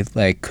eerie,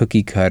 like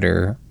cookie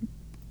cutter,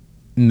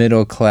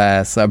 middle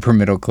class, upper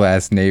middle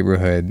class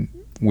neighborhood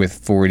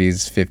with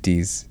 40s,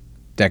 50s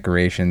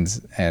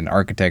decorations and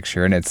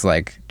architecture, and it's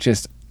like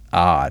just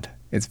odd.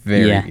 It's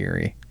very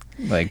eerie.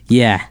 Like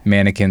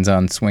mannequins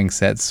on swing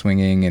sets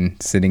swinging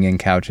and sitting in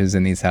couches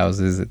in these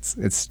houses.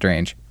 It's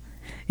strange.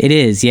 It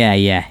is,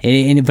 yeah.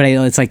 But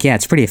it's like,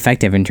 it's pretty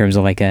effective in terms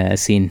of like a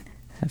scene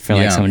for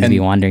like someone to be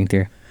wandering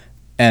through.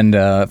 And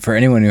for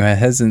anyone who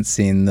hasn't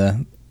seen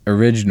the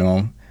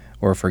original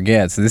or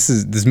forgets,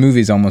 this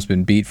movie's almost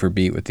been beat for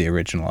beat with the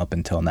original up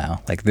until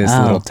now. Like this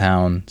little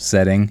town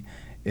setting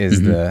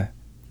is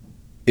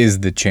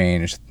the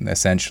change,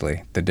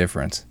 essentially, the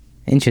difference.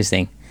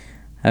 Interesting.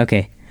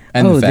 Okay.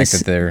 And the fact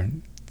that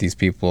these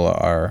people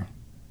are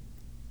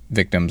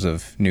victims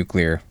of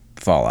nuclear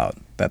fallout.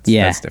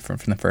 That's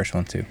different from the first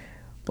one too.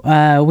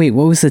 Wait,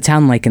 what was the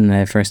town like in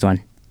the first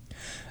one?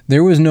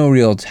 There was no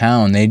real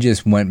town. They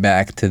just went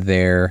back to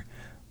their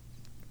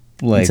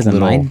like little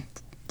mine?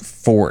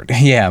 fort.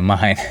 Yeah,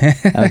 mine.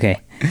 Okay.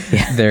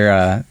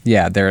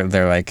 Yeah.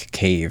 They're like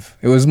cave.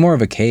 It was more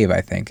of a cave,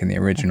 I think, in the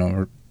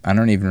original. I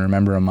don't even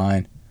remember a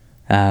mine.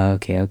 Oh,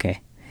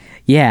 okay.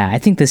 Yeah, I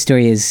think the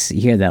story is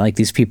here that like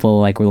these people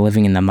like were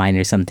living in the mine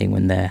or something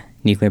when the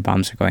nuclear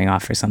bombs were going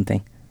off or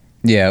something.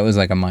 Yeah, it was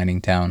like a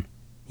mining town.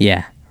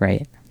 Yeah,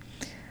 right.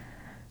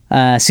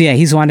 So yeah,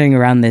 he's wandering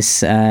around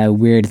this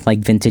weird,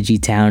 like,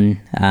 vintagey town,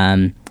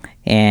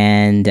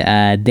 and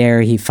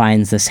there he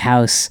finds this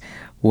house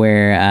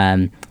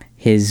where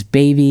his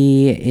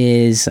baby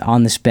is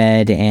on this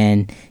bed,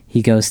 and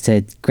he goes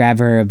to grab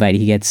her, but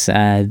he gets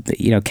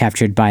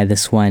captured by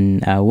this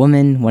one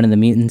woman, one of the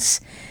mutants.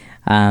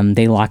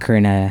 They lock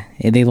him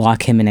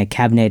in a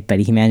cabinet, but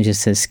he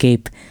manages to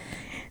escape.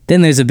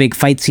 Then there's a big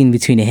fight scene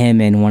between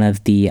him and one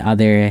of the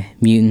other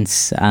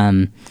mutants.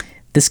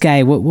 This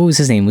guy, what was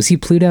his name? Was he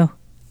Pluto?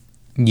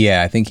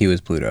 Yeah, I think he was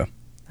Pluto.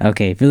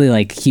 Okay, really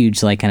like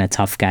huge, like kind of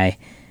tough guy,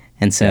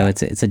 and so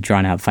it's a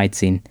drawn out fight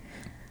scene.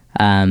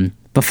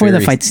 Before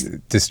the fights,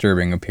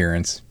 disturbing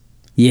appearance.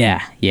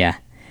 Yeah.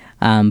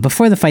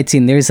 Before the fight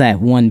scene, there's that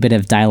one bit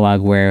of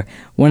dialogue where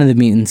one of the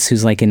mutants,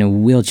 who's like in a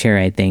wheelchair,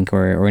 I think,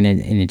 or in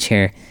a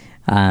chair,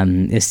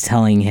 is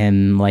telling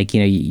him like,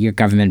 your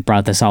government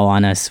brought this all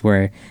on us.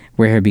 We're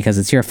here because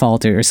it's your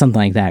fault, or something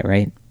like that,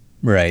 right?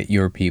 Right,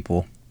 your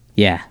people.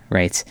 Yeah,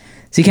 right.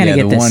 So you kind of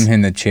get the this. one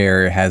in the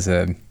chair has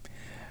a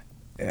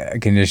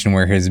condition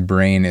where his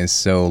brain is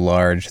so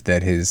large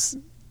that he's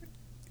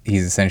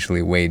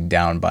essentially weighed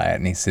down by it,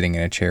 and he's sitting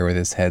in a chair with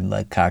his head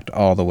like cocked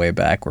all the way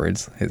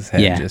backwards. His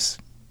head just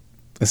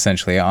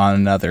essentially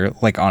on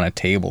on a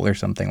table or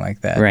something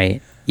like that.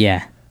 Right.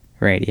 Yeah.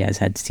 His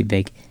head's too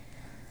big.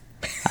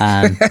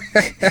 It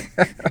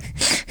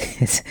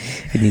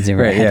needs a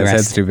head his rest.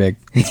 head's too big.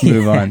 Let's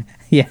move on.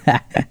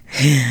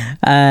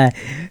 But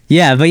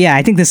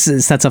I think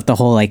this sets up the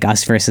whole like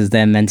us versus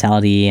them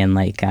mentality, and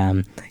like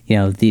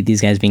these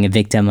guys being a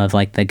victim of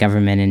like the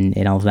government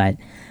and all of that.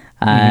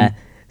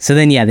 So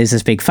then there's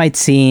this big fight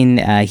scene.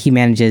 He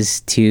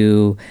manages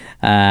to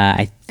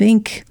I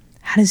think,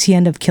 how does he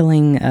end up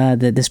killing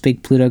this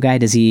big Pluto guy?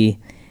 Does he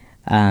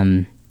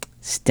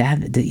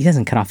stab? He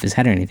doesn't cut off his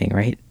head or anything,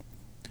 right?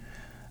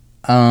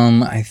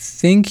 I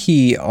think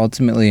he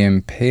ultimately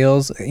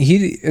impales.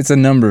 It's a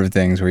number of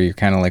things where you're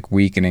kind of like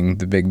weakening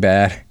the big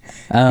bad.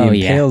 Oh,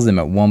 he impales him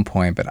at one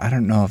point, but I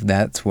don't know if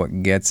that's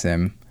what gets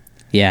him.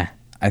 Yeah.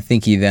 I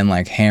think he then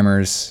like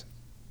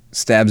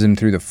stabs him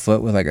through the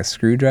foot with like a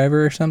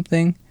screwdriver or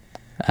something.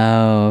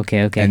 Oh,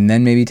 okay. And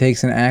then maybe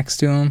takes an axe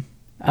to him.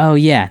 Oh,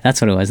 yeah, that's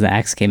what it was. The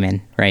axe came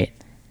in, right?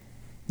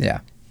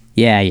 Yeah.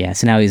 Yeah.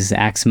 So now he's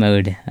axe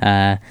mode.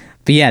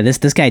 But yeah, this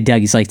guy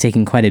Doug, he's like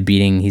taking quite a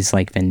beating. He's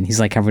like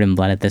covered in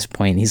blood at this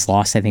point. He's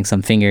lost, I think,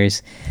 some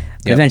fingers.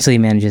 But Yep. eventually he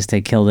manages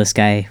to kill this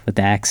guy with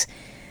the axe.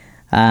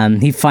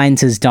 He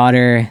finds his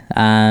daughter,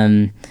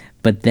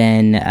 but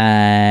then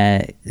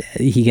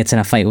he gets in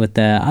a fight with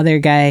the other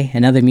guy,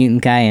 another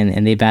mutant guy,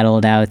 and they battle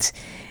it out.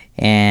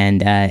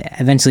 And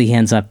eventually he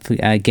ends up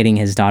getting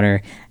his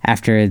daughter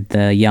after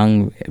the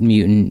young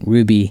mutant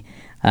Ruby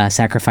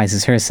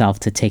sacrifices herself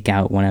to take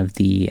out one of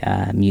the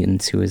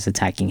mutants who was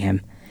attacking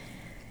him.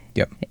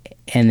 Yep.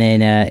 And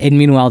then, and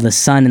meanwhile, the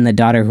son and the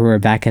daughter who are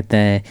back at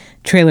the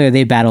trailer,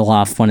 they battle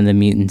off one of the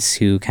mutants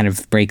who kind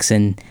of breaks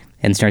in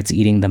and starts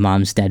eating the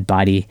mom's dead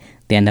body.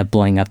 They end up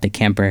blowing up the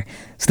camper.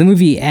 So the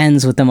movie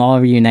ends with them all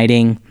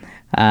reuniting,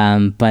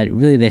 but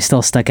really they're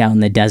still stuck out in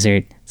the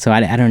desert. So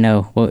I don't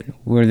know,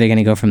 where are they going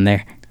to go from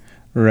there?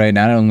 Right.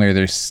 Not only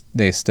are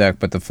they stuck,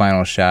 but the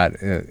final shot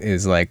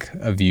is like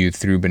a view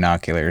through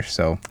binoculars.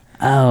 So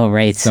Oh,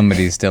 right.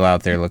 somebody's still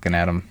out there looking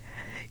at them.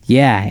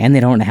 Yeah, and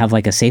they don't have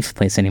like a safe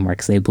place anymore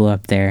because they blew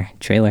up their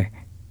trailer.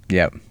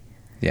 Yep.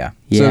 Yeah.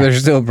 Yeah. So they're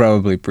still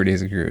probably pretty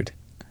screwed.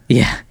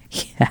 Yeah.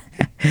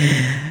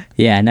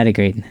 Yeah, not a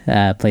great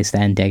place to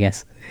end, I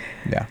guess.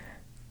 Yeah.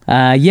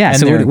 Yeah, And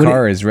so their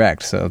car is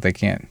wrecked, so they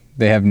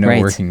have no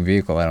Right. working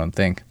vehicle, I don't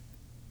think.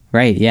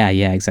 Right, yeah,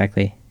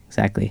 exactly.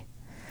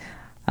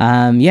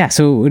 Yeah,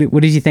 so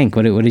what did you think?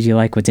 What did you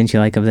like? What didn't you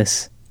like of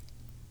this?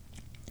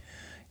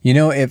 You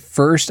know, at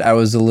first I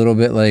was a little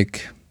bit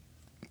like,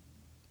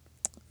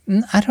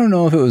 I don't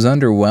know if it was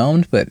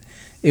underwhelmed, but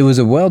it was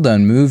a well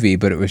done movie,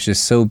 but it was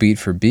just so beat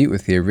for beat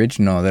with the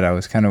original that I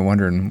was kind of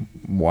wondering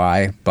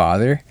why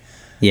bother.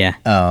 Yeah.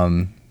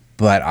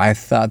 But I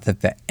thought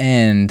that the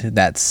end,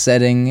 that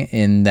setting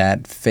in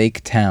that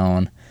fake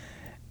town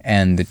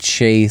and the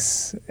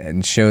chase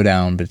and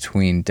showdown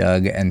between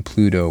Doug and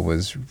Pluto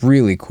was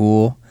really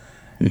cool.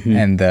 Mm-hmm.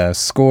 And the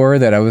score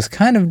that I was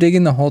kind of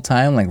digging the whole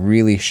time, like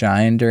really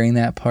shined during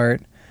that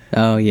part.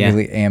 Oh, yeah.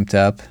 Really amped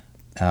up.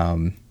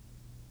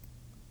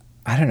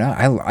 I don't know.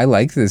 I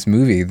like this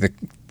movie.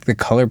 The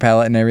color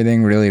palette and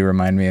everything really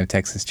remind me of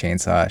Texas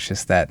Chainsaw. It's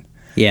just that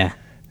Yeah.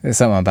 there's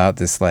something about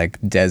this like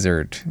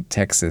desert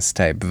Texas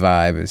type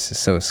vibe. It's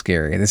just so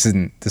scary. This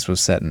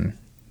was set in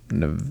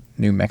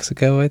New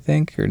Mexico, I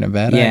think, or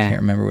Nevada. Yeah. I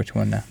can't remember which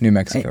one now. New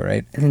Mexico,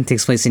 right? I think it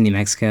takes place in New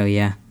Mexico,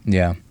 yeah.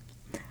 Yeah.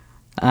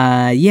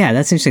 Yeah,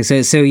 that's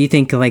interesting. So you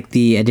think like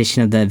the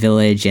addition of the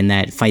village and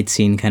that fight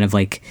scene kind of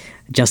like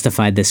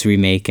justified this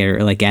remake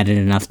or like added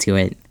enough to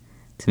it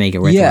to make it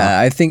worthwhile? Yeah,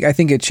 I think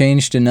it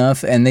changed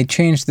enough, and they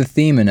changed the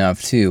theme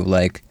enough too.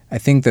 Like I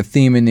think the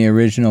theme in the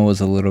original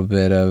was a little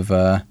bit of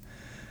I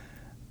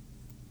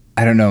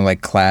don't know,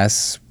 like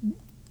class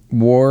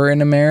war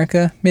in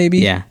America, maybe.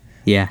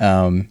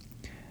 Yeah.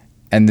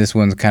 And this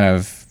one's kind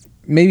of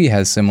maybe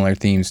has similar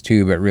themes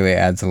too, but really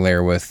adds a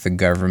layer with the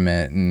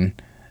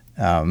government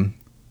and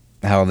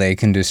how they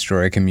can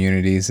destroy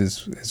communities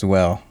as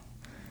well.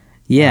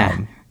 Yeah.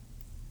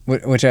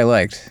 Which I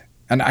liked.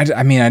 And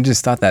I mean, I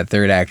just thought that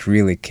third act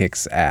really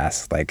kicks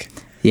ass. Like,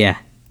 Yeah.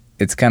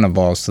 it's kind of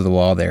balls to the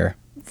wall there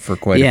for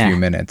quite a few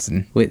minutes.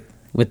 And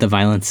With the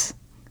violence.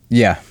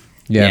 yeah.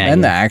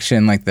 And the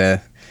action, like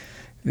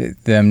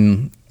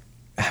them,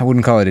 I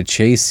wouldn't call it a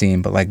chase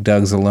scene, but like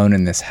Doug's alone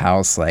in this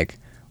house, like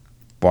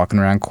walking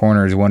around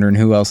corners, wondering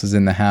who else is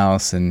in the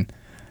house and,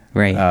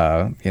 Right.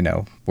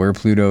 where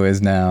Pluto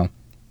is now.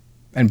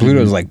 And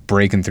Pluto's like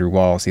breaking through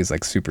walls. He's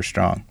like super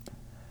strong.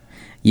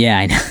 Yeah,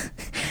 I know.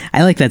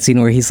 I like that scene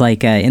where he's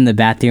like in the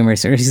bathroom or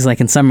he's like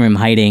in some room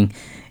hiding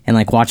and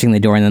like watching the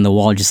door, and then the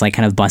wall just like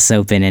kind of busts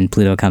open and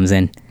Pluto comes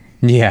in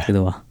Yeah. through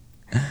the wall.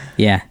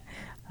 Yeah.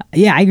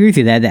 Yeah, I agree with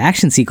you that the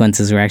action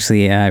sequences were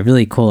actually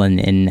really cool,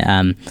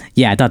 and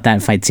yeah, I thought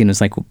that fight scene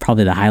was like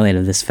probably the highlight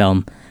of this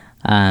film.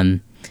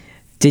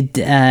 Did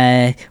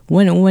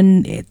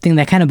one thing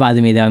that kind of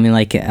bothered me though? I mean,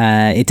 like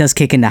it does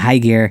kick into high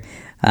gear,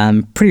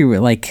 pretty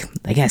like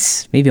I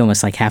guess maybe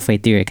almost like halfway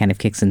through it kind of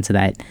kicks into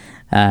that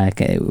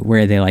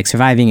where they're like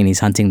surviving and he's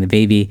hunting the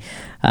baby.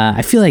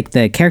 I feel like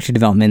the character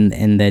development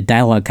and the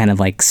dialogue kind of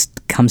like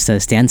comes to a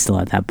standstill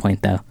at that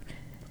point though.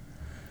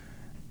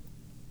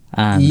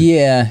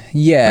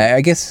 Yeah.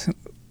 I guess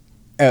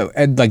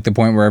at like the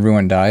point where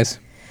everyone dies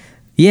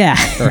Yeah.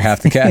 or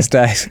half the cast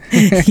dies.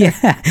 Yeah,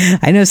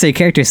 I noticed their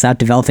characters stopped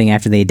developing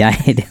after they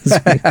died. It was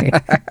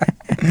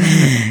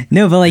weird.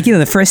 No, but like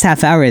the first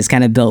half hour is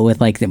kind of built with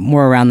like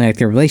more around like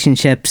their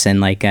relationships and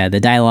like the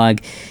dialogue,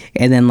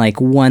 and then like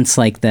once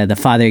like the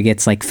father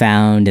gets like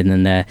found, and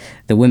then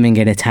the women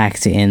get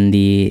attacked in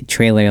the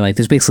trailer. Like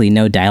there's basically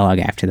no dialogue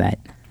after that.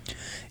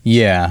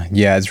 Yeah,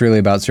 it's really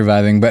about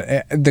surviving.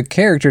 But the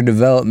character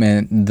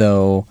development,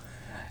 though,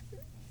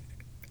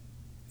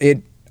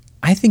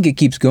 I think it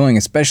keeps going,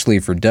 especially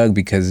for Doug,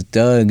 because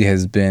Doug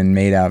has been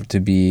made out to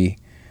be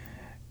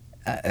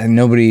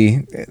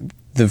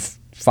the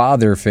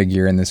father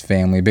figure in this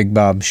family. Big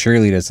Bob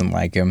surely doesn't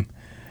like him.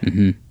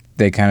 Mm-hmm.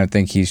 They kind of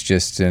think he's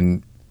just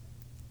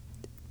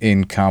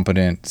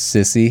incompetent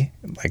sissy.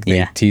 Like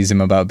they tease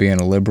him about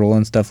being a liberal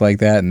and stuff like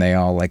that, and they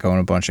all like own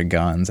a bunch of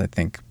guns. I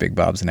think Big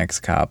Bob's an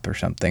ex-cop or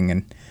something,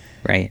 and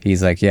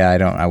he's like, yeah,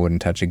 I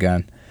wouldn't touch a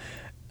gun.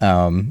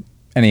 And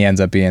he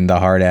ends up being the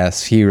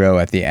hard-ass hero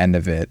at the end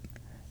of it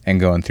and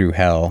going through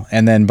hell.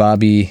 And then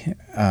Bobby, is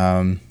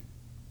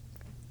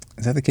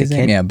that the kid's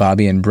name? Yeah,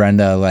 Bobby and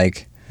Brenda,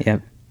 like,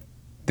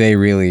 they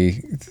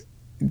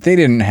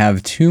didn't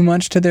have too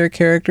much to their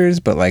characters,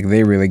 but like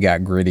they really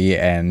got gritty,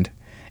 and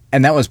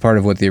that was part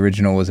of what the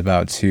original was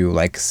about too,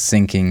 like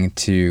sinking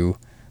to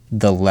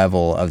the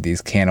level of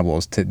these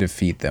cannibals to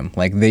defeat them.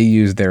 Like they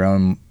used their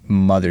own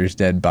mother's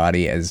dead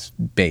body as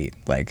bait.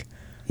 Like,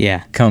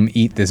 come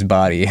eat this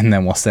body, and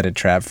then we'll set a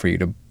trap for you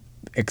to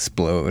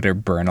explode or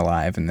burn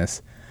alive in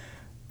this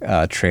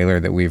trailer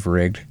that we've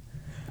rigged.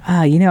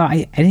 I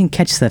didn't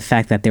catch the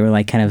fact that they were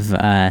like kind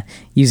of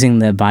using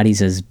the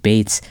bodies as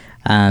baits.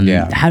 How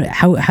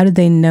did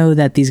they know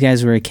that these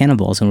guys were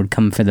cannibals and would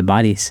come for the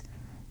bodies?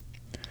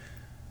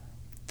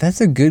 That's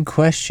a good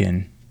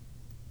question.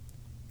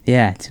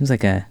 Yeah, it seems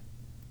like a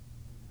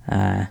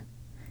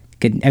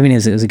good. I mean, it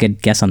was a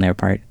good guess on their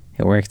part.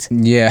 It worked.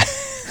 Yeah.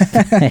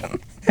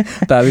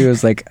 Bobby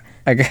was like,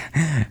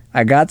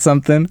 I got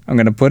something. I'm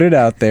gonna put it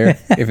out there.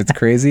 If it's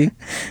crazy,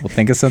 we'll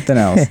think of something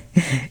else.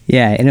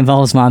 Yeah, it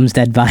involves Mom's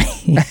dead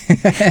body.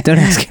 Don't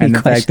ask any and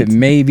the questions. fact that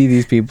maybe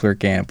these people are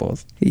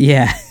cannibals.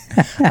 Yeah.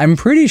 I'm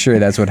pretty sure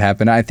that's what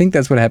happened. I think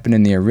that's what happened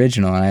in the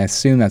original, and I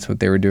assume that's what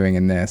they were doing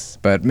in this.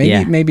 But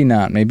maybe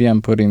not. Maybe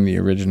I'm putting the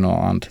original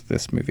onto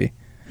this movie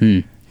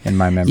in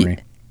my memory.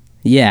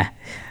 Yeah.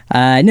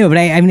 No, but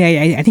I mean,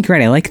 I think you're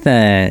right. I like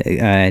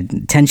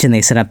the tension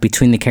they set up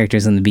between the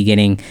characters in the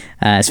beginning,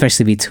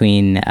 especially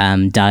between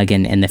Doug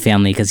and the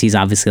family, because he's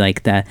obviously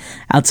like the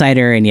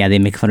outsider, and they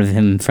make fun of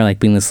him for like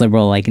being this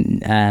liberal like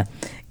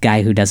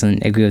guy who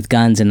doesn't agree with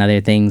guns and other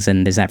things,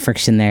 and there's that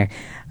friction there.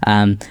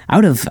 I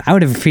would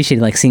have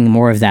appreciated like seeing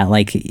more of that,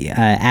 like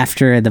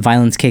after the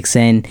violence kicks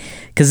in,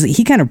 because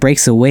he kind of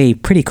breaks away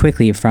pretty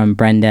quickly from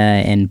Brenda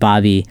and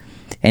Bobby,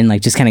 and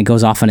like just kind of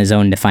goes off on his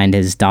own to find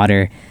his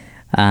daughter.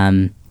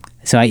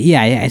 So I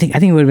think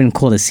it would have been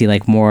cool to see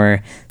like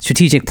more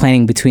strategic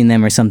planning between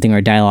them or something,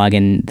 or dialogue,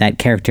 and that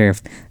character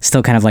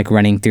still kind of like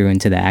running through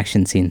into the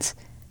action scenes.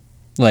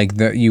 Like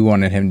you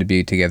wanted him to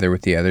be together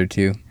with the other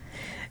two?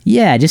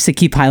 Yeah, just to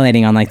keep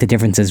highlighting on like the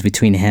differences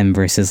between him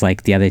versus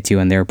like the other two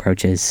and their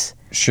approaches.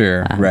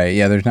 Sure, right.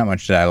 Yeah, there's not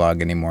much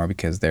dialogue anymore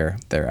because they're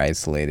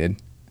isolated.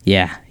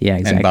 Yeah,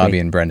 exactly. And Bobby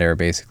and Brenda are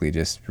basically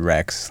just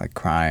wrecks, like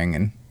crying,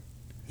 and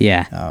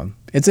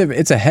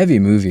it's a heavy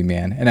movie,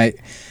 man. And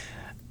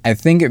I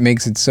think it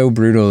makes it so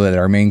brutal that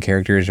our main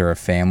characters are a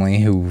family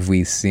who we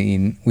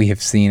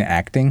have seen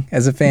acting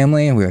as a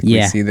family.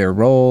 We see their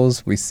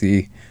roles. We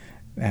see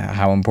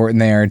how important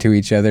they are to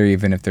each other,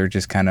 even if they're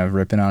just kind of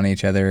ripping on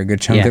each other a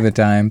good chunk of the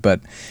time. But,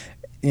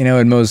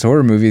 in most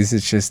horror movies,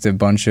 it's just a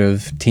bunch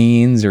of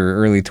teens or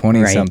early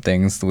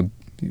 20-somethings with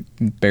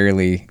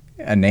barely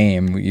a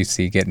name you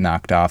see get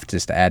knocked off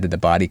just to add to the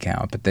body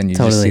count. But then you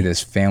just see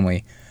this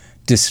family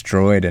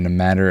destroyed in a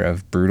matter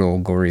of brutal,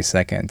 gory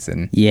seconds.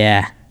 And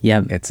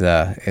it's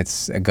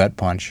a gut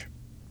punch.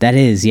 That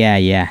is,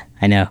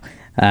 I know.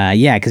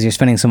 Because you're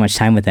spending so much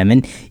time with them,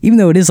 and even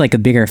though it is like a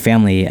bigger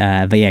family,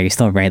 but you're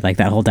still right. Like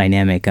that whole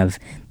dynamic of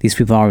these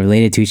people all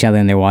related to each other,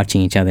 and they're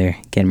watching each other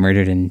get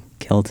murdered and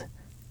killed.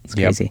 It's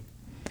crazy,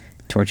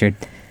 tortured.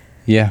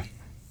 Yeah,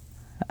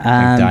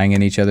 like dying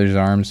in each other's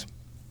arms.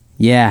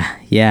 Yeah,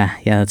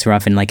 that's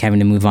rough, and like having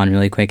to move on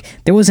really quick.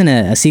 There wasn't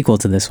a sequel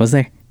to this, was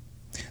there?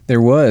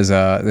 There was.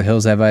 The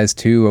Hills Have Eyes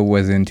 2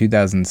 was in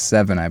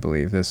 2007, I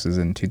believe. This was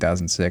in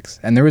 2006.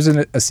 And there was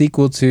a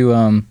sequel to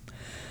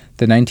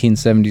the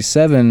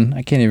 1977.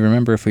 I can't even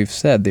remember if we've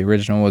said. The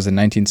original was in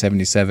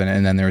 1977,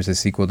 and then there was a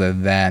sequel to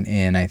that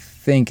in, I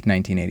think,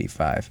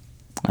 1985.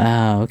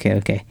 Oh,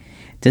 okay.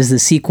 Does the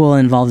sequel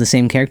involve the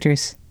same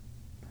characters?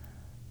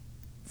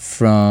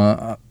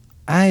 I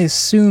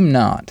assume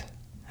not.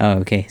 Oh,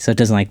 okay. So it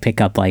doesn't like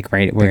pick up like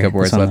where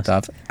it's left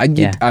off.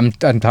 I'm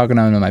talking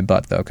out of my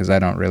butt though, because I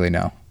don't really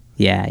know.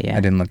 Yeah. I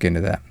didn't look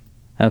into that.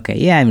 Okay.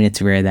 Yeah. I mean,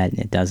 it's rare that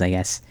it does, I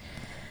guess.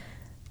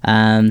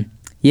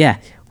 Yeah.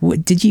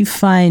 Did you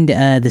find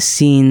the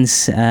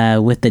scenes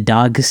with the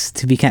dogs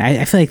to be kind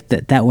of, I feel like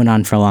that went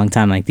on for a long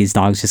time. Like these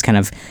dogs just kind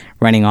of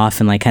running off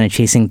and like kind of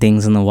chasing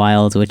things in the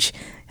wild, which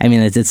I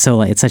mean, it's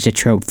such a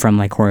trope from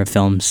like horror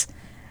films,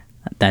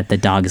 that the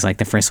dog is like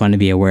the first one to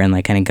be aware and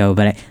like kind of go.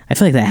 But I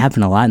feel like that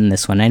happened a lot in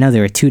this one. I know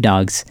there were two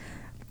dogs,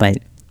 but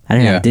I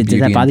don't know. Did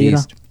that bother you at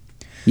all?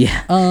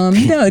 Yeah. No,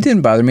 it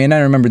didn't bother me. And I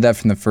remember that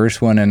from the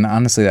first one. And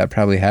honestly, that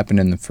probably happened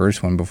in the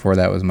first one before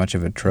that was much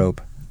of a trope.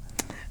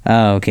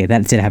 Oh, okay.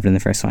 That did happen in the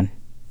first one.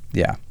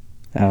 Yeah.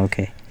 Oh,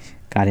 okay.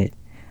 Got it.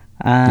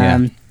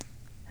 I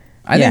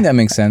think that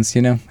makes sense.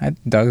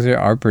 Dogs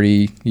are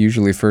pretty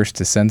usually first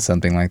to sense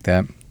something like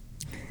that.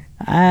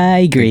 I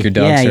agree. Like your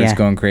dog starts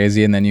going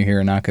crazy, and then you hear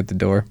a knock at the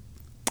door.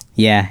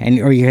 Yeah,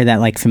 or you hear that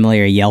like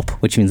familiar yelp,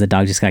 which means the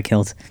dog just got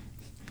killed.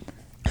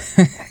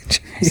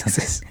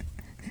 Jesus.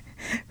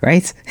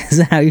 right? Is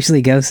that how it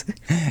usually goes?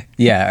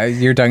 Yeah,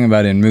 you're talking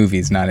about in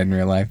movies, not in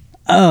real life.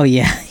 Oh,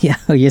 yeah. Yeah.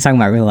 Oh, you're talking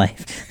about real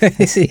life.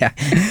 Yeah.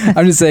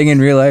 I'm just saying in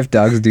real life,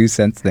 dogs do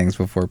sense things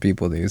before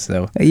people do.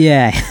 So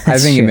Yeah. I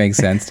think true. it makes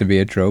sense to be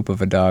a trope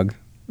of a dog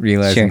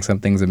realizing Sure.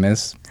 something's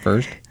amiss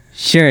first.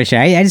 Sure. I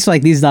just feel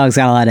like these dogs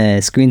got a lot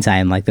of screen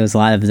time. Like there was a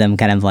lot of them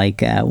kind of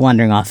like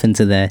wandering off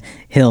into the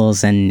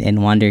hills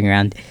and wandering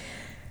around.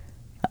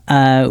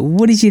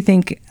 What did you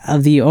think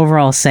of the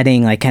overall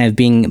setting? Like kind of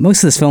being,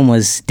 most of this film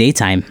was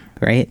daytime,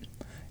 right?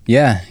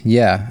 Yeah.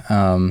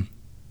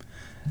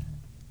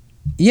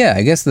 Yeah,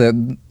 I guess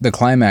the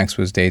climax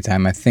was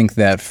daytime. I think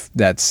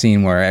that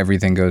scene where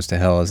everything goes to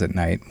hell is at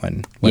night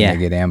when Yeah. they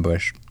get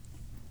ambushed.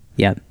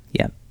 Yep.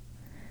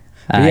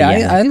 But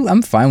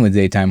I'm fine with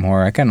daytime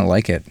horror. I kind of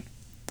like it.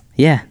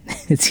 Yeah.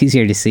 It's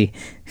easier to see.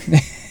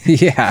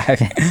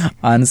 Yeah,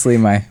 honestly,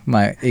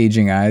 my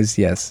aging eyes,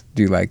 yes,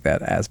 do like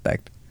that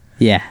aspect.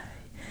 Yeah.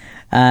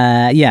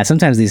 Yeah,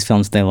 sometimes these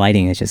films, their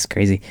lighting is just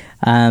crazy.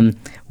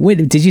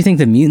 Did you think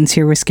the mutants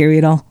here were scary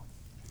at all?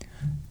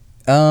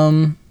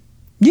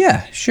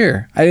 Yeah,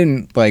 sure. I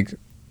didn't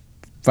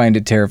find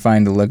it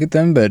terrifying to look at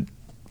them, but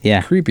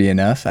Yeah. creepy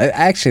enough.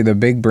 Actually, the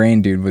big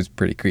brain dude was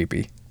pretty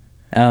creepy.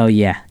 Oh,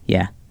 yeah.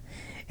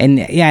 And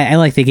yeah, I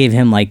like they gave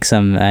him like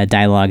some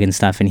dialogue and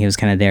stuff, and he was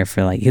kind of there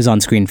for he was on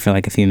screen for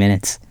like a few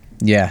minutes.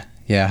 Yeah.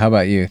 How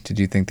about you? Did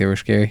you think they were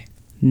scary?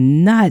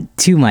 Not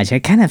too much. I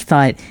kind of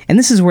thought, and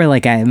this is where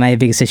my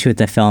biggest issue with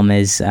the film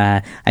is,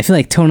 I feel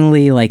like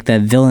tonally, like the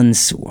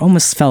villains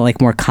almost felt like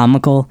more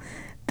comical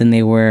than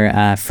they were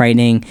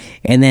frightening,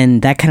 and then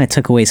that kind of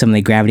took away some of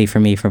the gravity for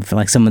me for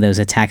like some of those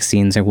attack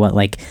scenes or what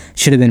like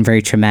should have been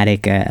very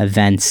traumatic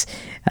events.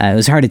 It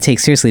was hard to take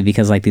seriously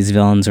because like these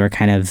villains were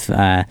kind of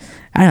I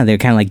don't know, they were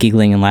kind of like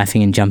giggling and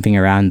laughing and jumping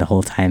around the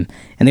whole time,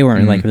 and they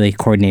weren't like really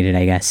coordinated,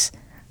 I guess.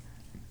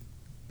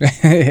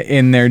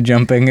 In their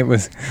jumping, it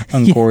was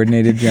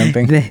uncoordinated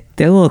jumping.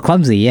 They're a little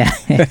clumsy, yeah.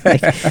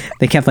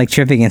 They kept like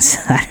tripping and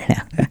stuff.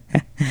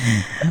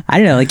 I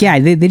don't know. Like, yeah,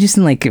 they just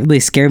didn't like really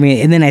scare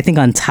me. And then I think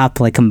on top,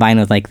 like combined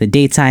with like the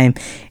daytime,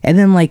 and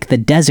then like the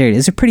desert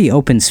is a pretty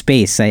open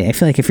space. I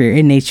feel like if you're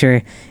in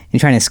nature and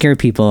trying to scare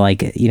people,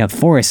 like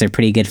forests are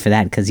pretty good for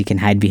that because you can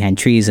hide behind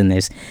trees and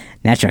there's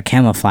natural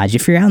camouflage.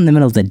 If you're out in the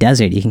middle of the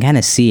desert, you can kind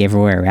of see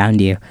everywhere around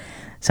you.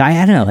 So I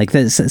don't know. Like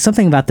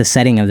something about the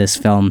setting of this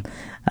film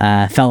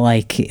felt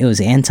like it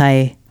was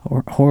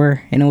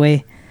anti-horror in a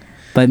way,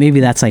 but maybe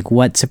that's like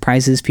what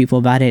surprises people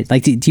about it.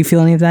 Like, do you feel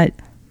any of that?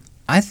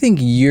 I think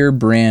your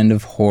brand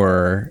of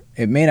horror,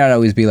 it may not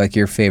always be like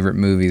your favorite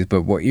movies,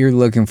 but what you're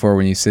looking for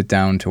when you sit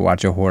down to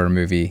watch a horror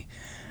movie,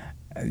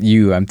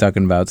 I'm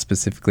talking about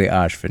specifically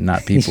Ashvin,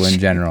 not people in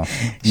general.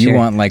 You Sure.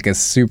 want like a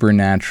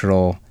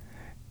supernatural,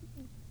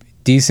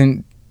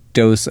 decent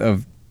dose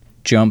of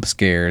jump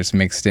scares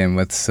mixed in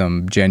with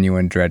some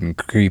genuine dread and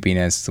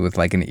creepiness with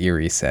like an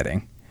eerie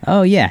setting.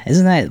 Oh yeah,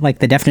 isn't that like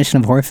the definition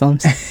of horror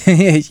films?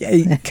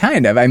 Yeah,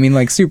 kind of. I mean,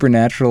 like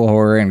supernatural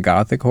horror and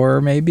gothic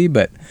horror maybe,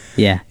 but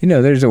Yeah.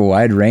 there's a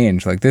wide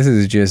range. Like this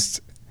is just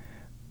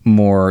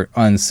more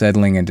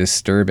unsettling and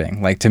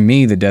disturbing. Like to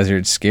me, the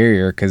desert's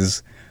scarier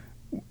because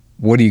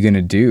what are you going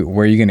to do?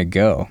 Where are you going to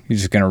go? You're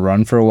just going to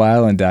run for a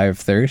while and die of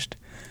thirst?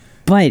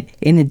 But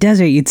in the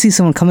desert, you'd see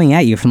someone coming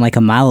at you from like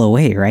a mile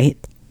away, right?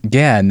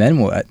 Yeah, and then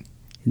what?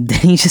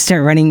 Then you just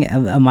start running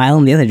a mile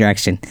in the other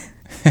direction.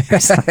 Or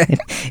something.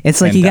 It's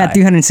like And you got die.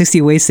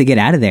 360 ways to get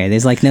out of there.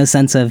 There's like no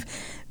sense of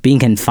being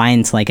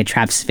confined to like a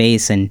trapped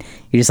space, and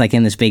you're just like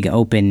in this big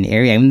open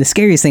area. I mean, the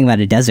scariest thing about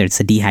a desert is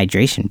the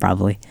dehydration,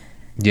 probably.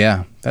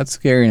 Yeah, that's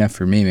scary enough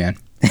for me, man.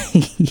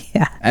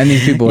 Yeah. And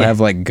these people have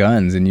like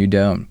guns and you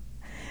don't.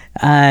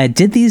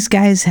 Did these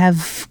guys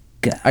have?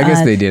 I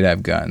guess they did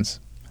have guns.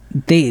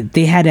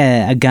 They had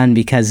a gun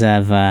because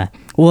of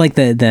like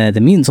the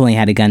mutants only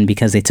had a gun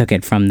because they took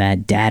it from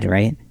that dad,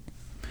 right?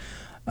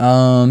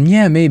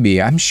 Yeah,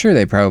 maybe. I'm sure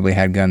they probably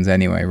had guns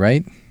anyway,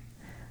 right?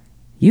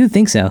 You would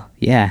think so,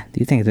 yeah.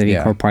 You think that'd be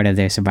Yeah. a core part of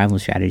their survival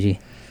strategy?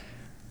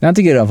 Not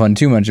to get off on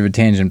too much of a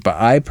tangent, but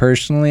I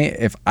personally,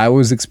 if I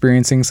was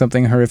experiencing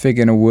something horrific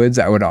in the woods,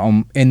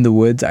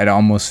 I'd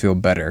almost feel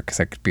better because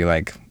I could be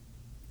like,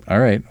 all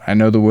right, I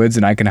know the woods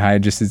and I can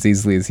hide just as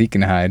easily as he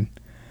can hide.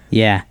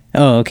 Yeah.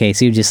 Oh, okay.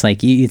 So you just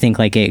like you think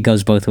like it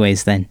goes both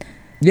ways then?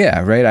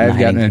 Yeah, right. I've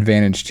got an Hiding.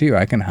 advantage too.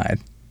 I can hide.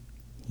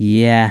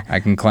 Yeah. I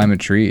can climb a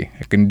tree.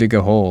 I can dig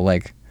a hole.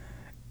 Like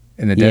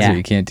in the desert, Yeah.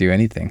 you can't do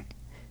anything.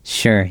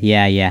 Sure.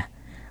 Yeah.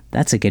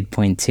 That's a good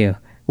point too.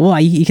 Well,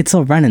 you could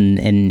still run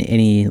in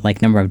any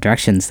like number of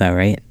directions though,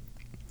 right?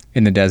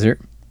 In the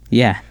desert?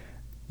 Yeah.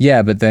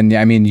 Yeah, but then,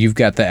 I mean, you've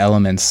got the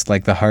elements,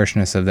 like the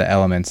harshness of the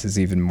elements is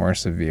even more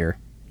severe.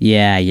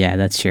 Yeah.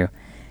 That's true.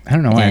 I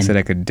don't know why I And- said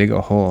I could dig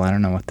a hole. I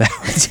don't know what that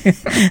would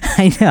do.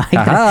 I know.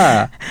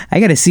 Aha! I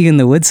gotta see you in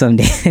the woods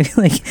someday. I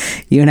feel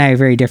like you and I are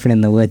very different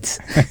in the woods.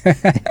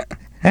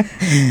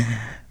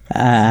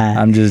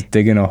 I'm just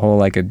digging a hole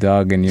like a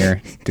dog and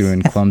you're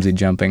doing clumsy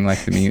jumping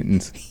like the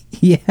mutants.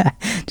 Yeah.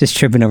 Just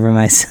tripping over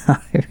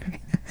myself.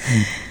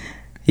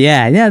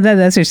 Yeah,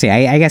 that's interesting.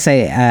 I guess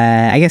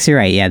I guess you're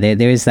right. Yeah,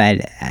 there is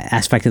that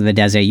aspect of the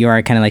desert. You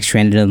are kind of like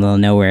stranded in the middle of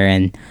nowhere,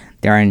 and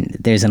there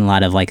isn't a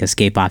lot of like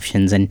escape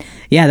options. And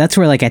yeah, that's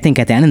where like I think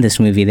at the end of this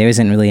movie there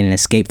isn't really an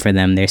escape for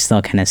them. They're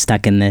still kind of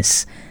stuck in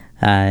this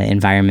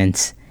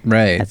environment.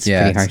 Right. That's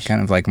yeah, pretty harsh. it's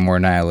kind of like more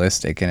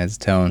nihilistic in its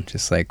tone.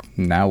 Just like,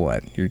 now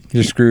what?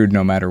 You're screwed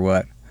no matter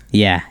what.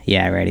 Yeah,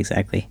 right,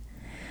 exactly.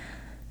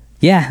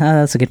 Yeah,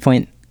 that's a good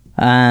point.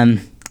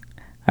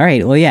 All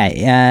right, well,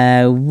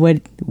 yeah.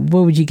 What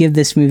would you give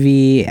this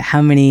movie?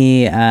 How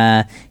many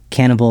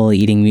cannibal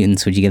eating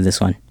mutants would you give this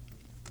one?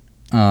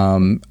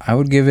 I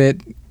would give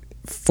it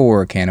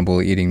 4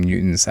 cannibal eating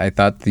mutants. I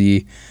thought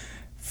the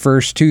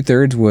first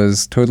 2/3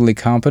 was totally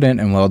competent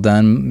and well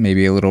done,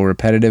 maybe a little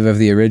repetitive of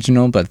the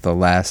original, but the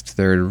last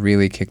third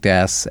really kicked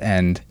ass.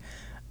 And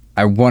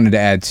I wanted to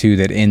add too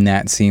that in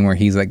that scene where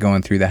he's like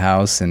going through the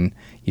house and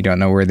you don't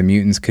know where the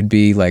mutants could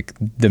be, like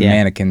the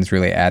mannequins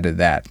really added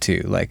that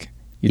too. Like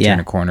you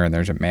turn a corner and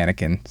there's a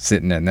mannequin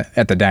sitting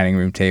at the dining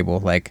room table.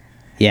 Like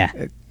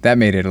that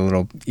made it a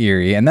little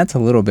eerie, and that's a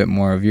little bit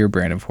more of your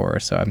brand of horror.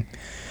 So I'm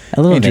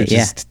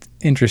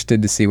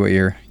interested to see what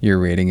your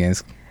rating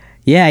is.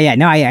 Yeah.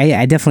 No,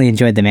 I definitely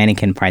enjoyed the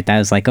mannequin part. That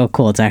was like, oh,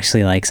 cool. It's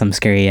actually like some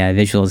scary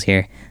visuals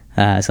here.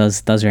 So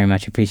those very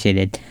much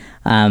appreciated.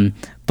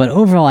 But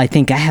overall, I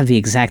think I have the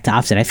exact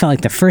opposite. I felt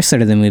like the first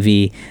third of the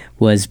movie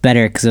was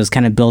better because it was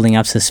kind of building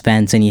up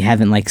suspense, and you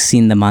haven't like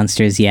seen the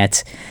monsters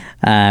yet,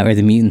 or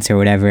the mutants or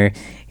whatever.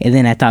 And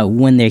then I thought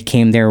when there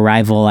came their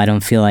arrival, I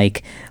don't feel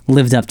like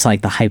lived up to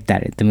like the hype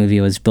that the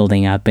movie was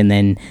building up. And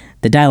then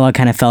the dialogue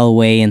kind of fell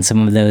away, and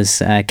some of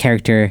those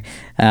character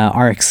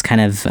arcs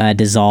kind of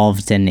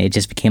dissolved, and it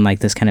just became like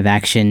this kind of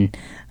action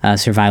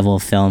survival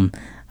film.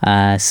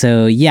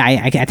 So yeah,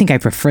 I think I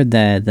preferred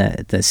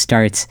the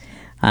start,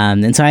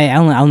 and so I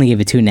only gave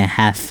it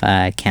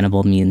 2.5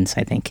 cannibal mutants,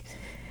 I think.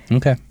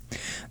 Okay,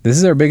 this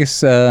is our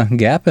biggest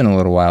gap in a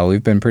little while.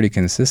 We've been pretty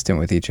consistent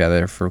with each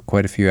other for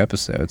quite a few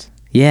episodes.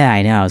 Yeah,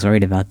 I know. I was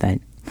worried about that.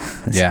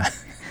 Yeah.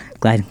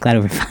 Glad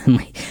we're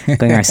finally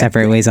going our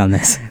separate ways on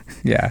this.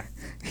 Yeah.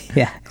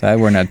 Yeah. Glad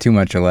we're not too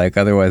much alike.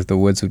 Otherwise, the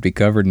woods would be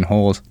covered in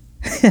holes.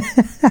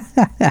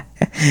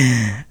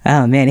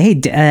 Oh man,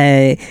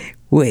 hey,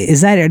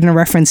 is that in a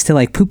reference to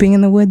like pooping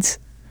in the woods?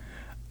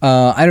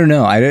 I don't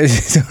know. I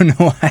don't know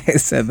why I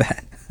said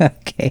that.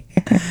 Okay.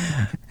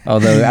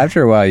 Although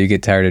after a while, you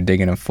get tired of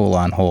digging a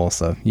full-on hole,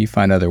 so you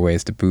find other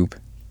ways to poop.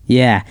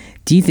 Yeah.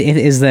 Do you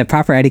is the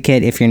proper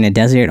etiquette if you're in a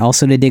desert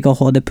also to dig a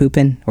hole to poop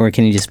in, or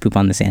can you just poop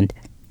on the sand?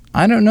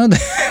 I don't know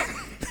that.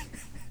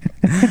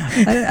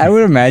 I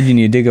would imagine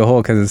you dig a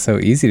hole because it's so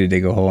easy to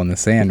dig a hole in the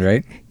sand,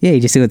 right? Yeah,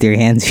 you just do it with your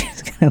hands. You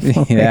just kind of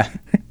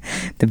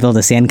to build a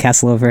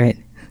sandcastle over it.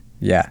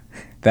 Yeah,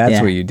 that's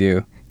what you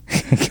do.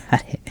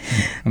 Got it.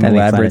 An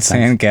elaborate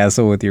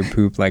sandcastle with your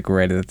poop like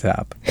right at the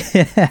top,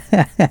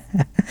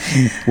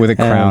 with a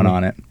crown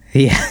on it.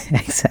 Yeah,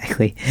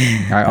 exactly.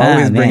 I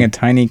always bring a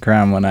tiny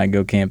crown when I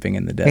go camping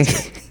in the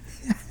desert.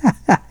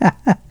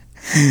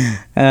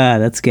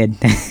 That's good.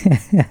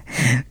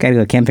 Gotta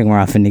go camping more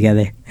often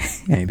together.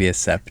 Maybe a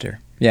scepter.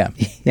 Yeah.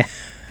 Yeah.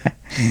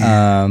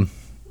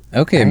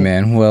 Okay, right.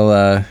 Man.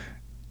 Well,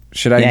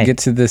 should I get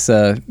to this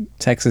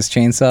Texas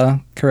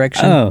Chainsaw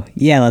correction? Oh,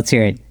 yeah, let's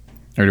hear it.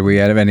 Or do we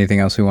have anything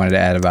else we wanted to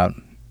add about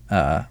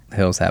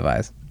Hills Have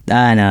Eyes?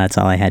 No, that's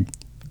all I had.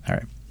 All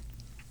right.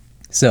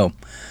 So,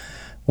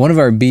 one of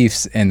our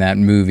beefs in that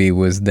movie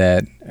was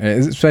that,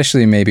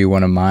 especially maybe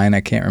one of mine,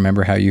 I can't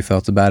remember how you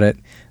felt about it,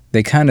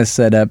 they kind of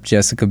set up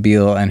Jessica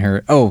Biel and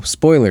her... Oh,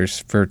 spoilers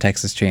for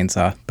Texas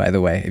Chainsaw, by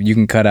the way. You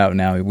can cut out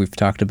now. We've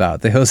talked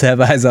about The Hills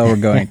Have Eyes, all we're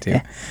going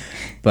to.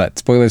 But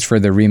spoilers for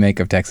the remake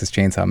of Texas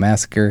Chainsaw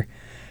Massacre.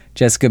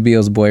 Jessica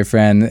Biel's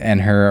boyfriend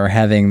and her are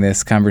having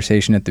this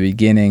conversation at the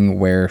beginning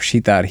where she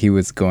thought he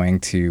was going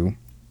to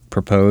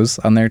propose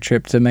on their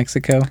trip to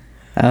Mexico.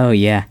 Oh,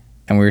 yeah.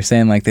 And we were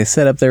saying, like, they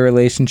set up their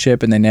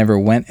relationship and they never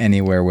went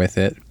anywhere with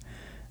it.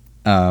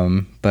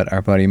 But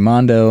our buddy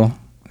Mondo,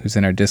 who's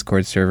in our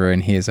Discord server,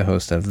 and he is a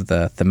host of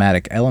the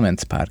Thematic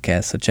Elements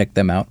podcast, so check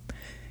them out.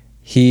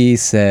 He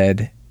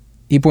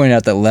pointed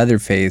out that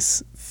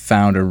Leatherface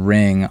found a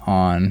ring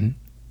on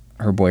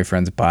her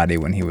boyfriend's body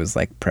when he was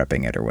like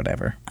prepping it or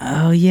whatever.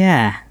 Oh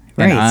yeah,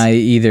 right. And I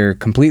either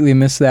completely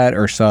missed that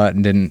or saw it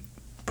and didn't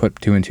put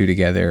 2 and 2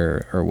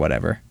 together or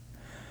whatever.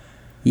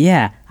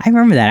 Yeah, I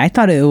remember that. I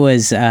thought it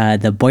was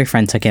the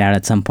boyfriend took it out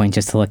at some point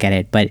just to look at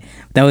it, but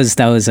that was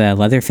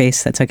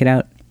Leatherface that took it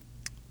out.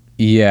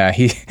 Yeah,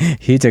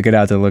 he took it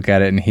out to look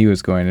at it, and he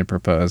was going to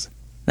propose.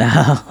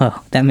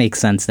 Oh, that makes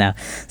sense now.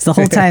 So the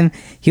whole time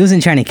he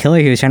wasn't trying to kill her;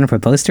 he was trying to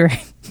propose to her.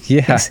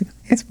 Yeah,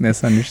 it's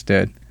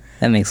misunderstood.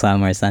 That makes a lot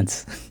more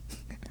sense.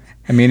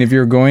 I mean, if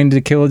you're going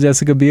to kill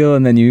Jessica Biel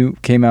and then you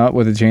came out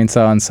with a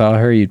chainsaw and saw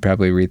her, you'd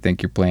probably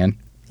rethink your plan.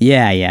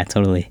 Yeah,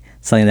 totally.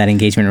 Selling that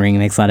engagement ring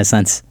makes a lot of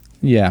sense.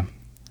 Yeah.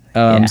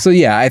 So,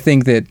 yeah, I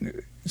think that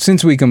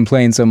since we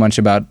complain so much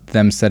about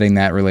them setting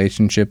that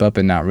relationship up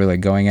and not really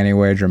going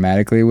anywhere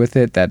dramatically with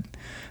it,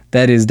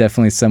 that is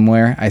definitely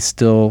somewhere. I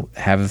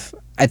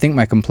think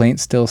my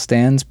complaint still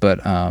stands, but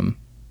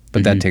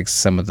But that takes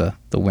some of the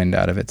wind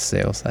out of its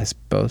sails, I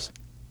suppose.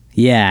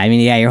 Yeah, I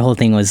mean, yeah, your whole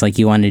thing was like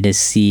you wanted to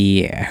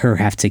see her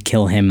have to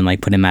kill him and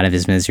like put him out of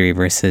his misery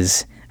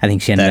versus I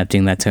think she ended up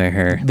doing that to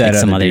her. That like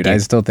some other dude. I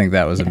still think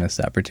that was a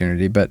missed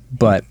opportunity, but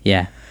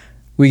yeah,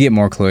 we get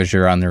more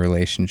closure on the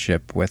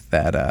relationship with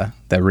that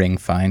ring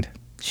find.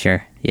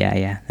 Sure.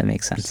 Yeah, that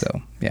makes sense.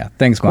 So yeah,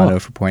 thanks, Cool. Mondo,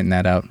 for pointing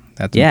that out.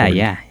 That's Yeah,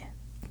 important.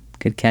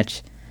 good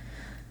catch.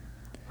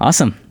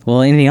 Awesome.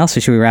 Well, anything else,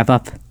 or should we wrap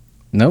up?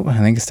 Nope, I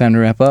think it's time to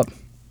wrap up.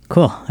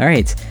 Cool. All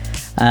right.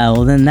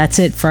 Well, then that's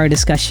it for our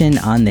discussion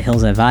on The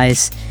Hills Have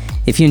Eyes.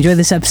 If you enjoyed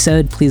this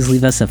episode, please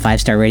leave us a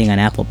 5-star rating on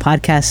Apple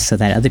Podcasts so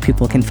that other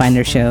people can find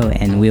our show,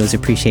 and we always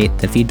appreciate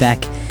the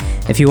feedback.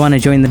 If you want to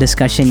join the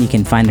discussion, you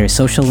can find our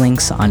social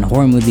links on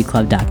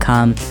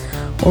horrormovieclub.com,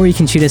 or you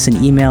can shoot us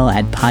an email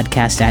at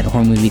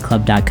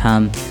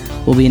podcast@horrormovieclub.com.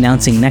 We'll be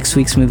announcing next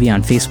week's movie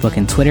on Facebook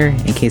and Twitter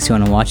in case you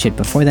want to watch it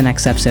before the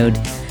next episode.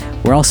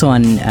 We're also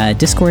on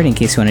Discord in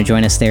case you want to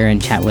join us there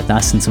and chat with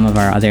us and some of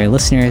our other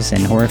listeners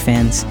and horror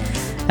fans.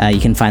 You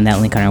can find that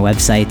link on our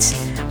website.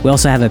 We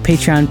also have a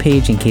Patreon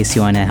page in case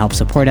you want to help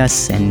support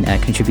us and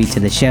contribute to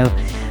the show.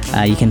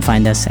 You can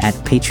find us at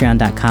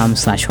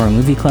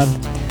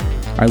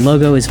patreon.com/horrormovieclub. Our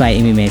logo is by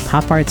Amy Mae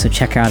Pop Art, so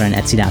check her out on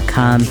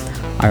Etsy.com.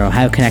 Our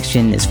Ohio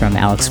connection is from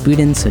Alex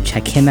Budin, so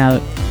check him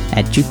out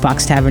at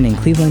Jukebox Tavern in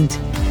Cleveland.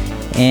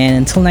 And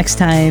until next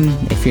time,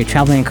 if you're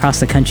traveling across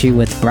the country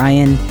with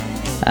Brian,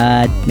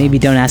 maybe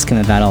don't ask him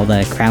about all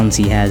the crowns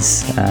he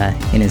has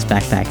in his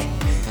backpack.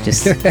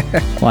 Just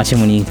watch him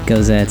when he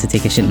goes to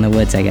take a shit in the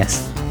woods, I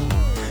guess.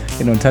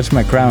 You don't touch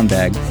my crown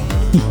bag.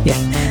 Yeah,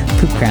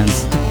 poop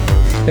crowns.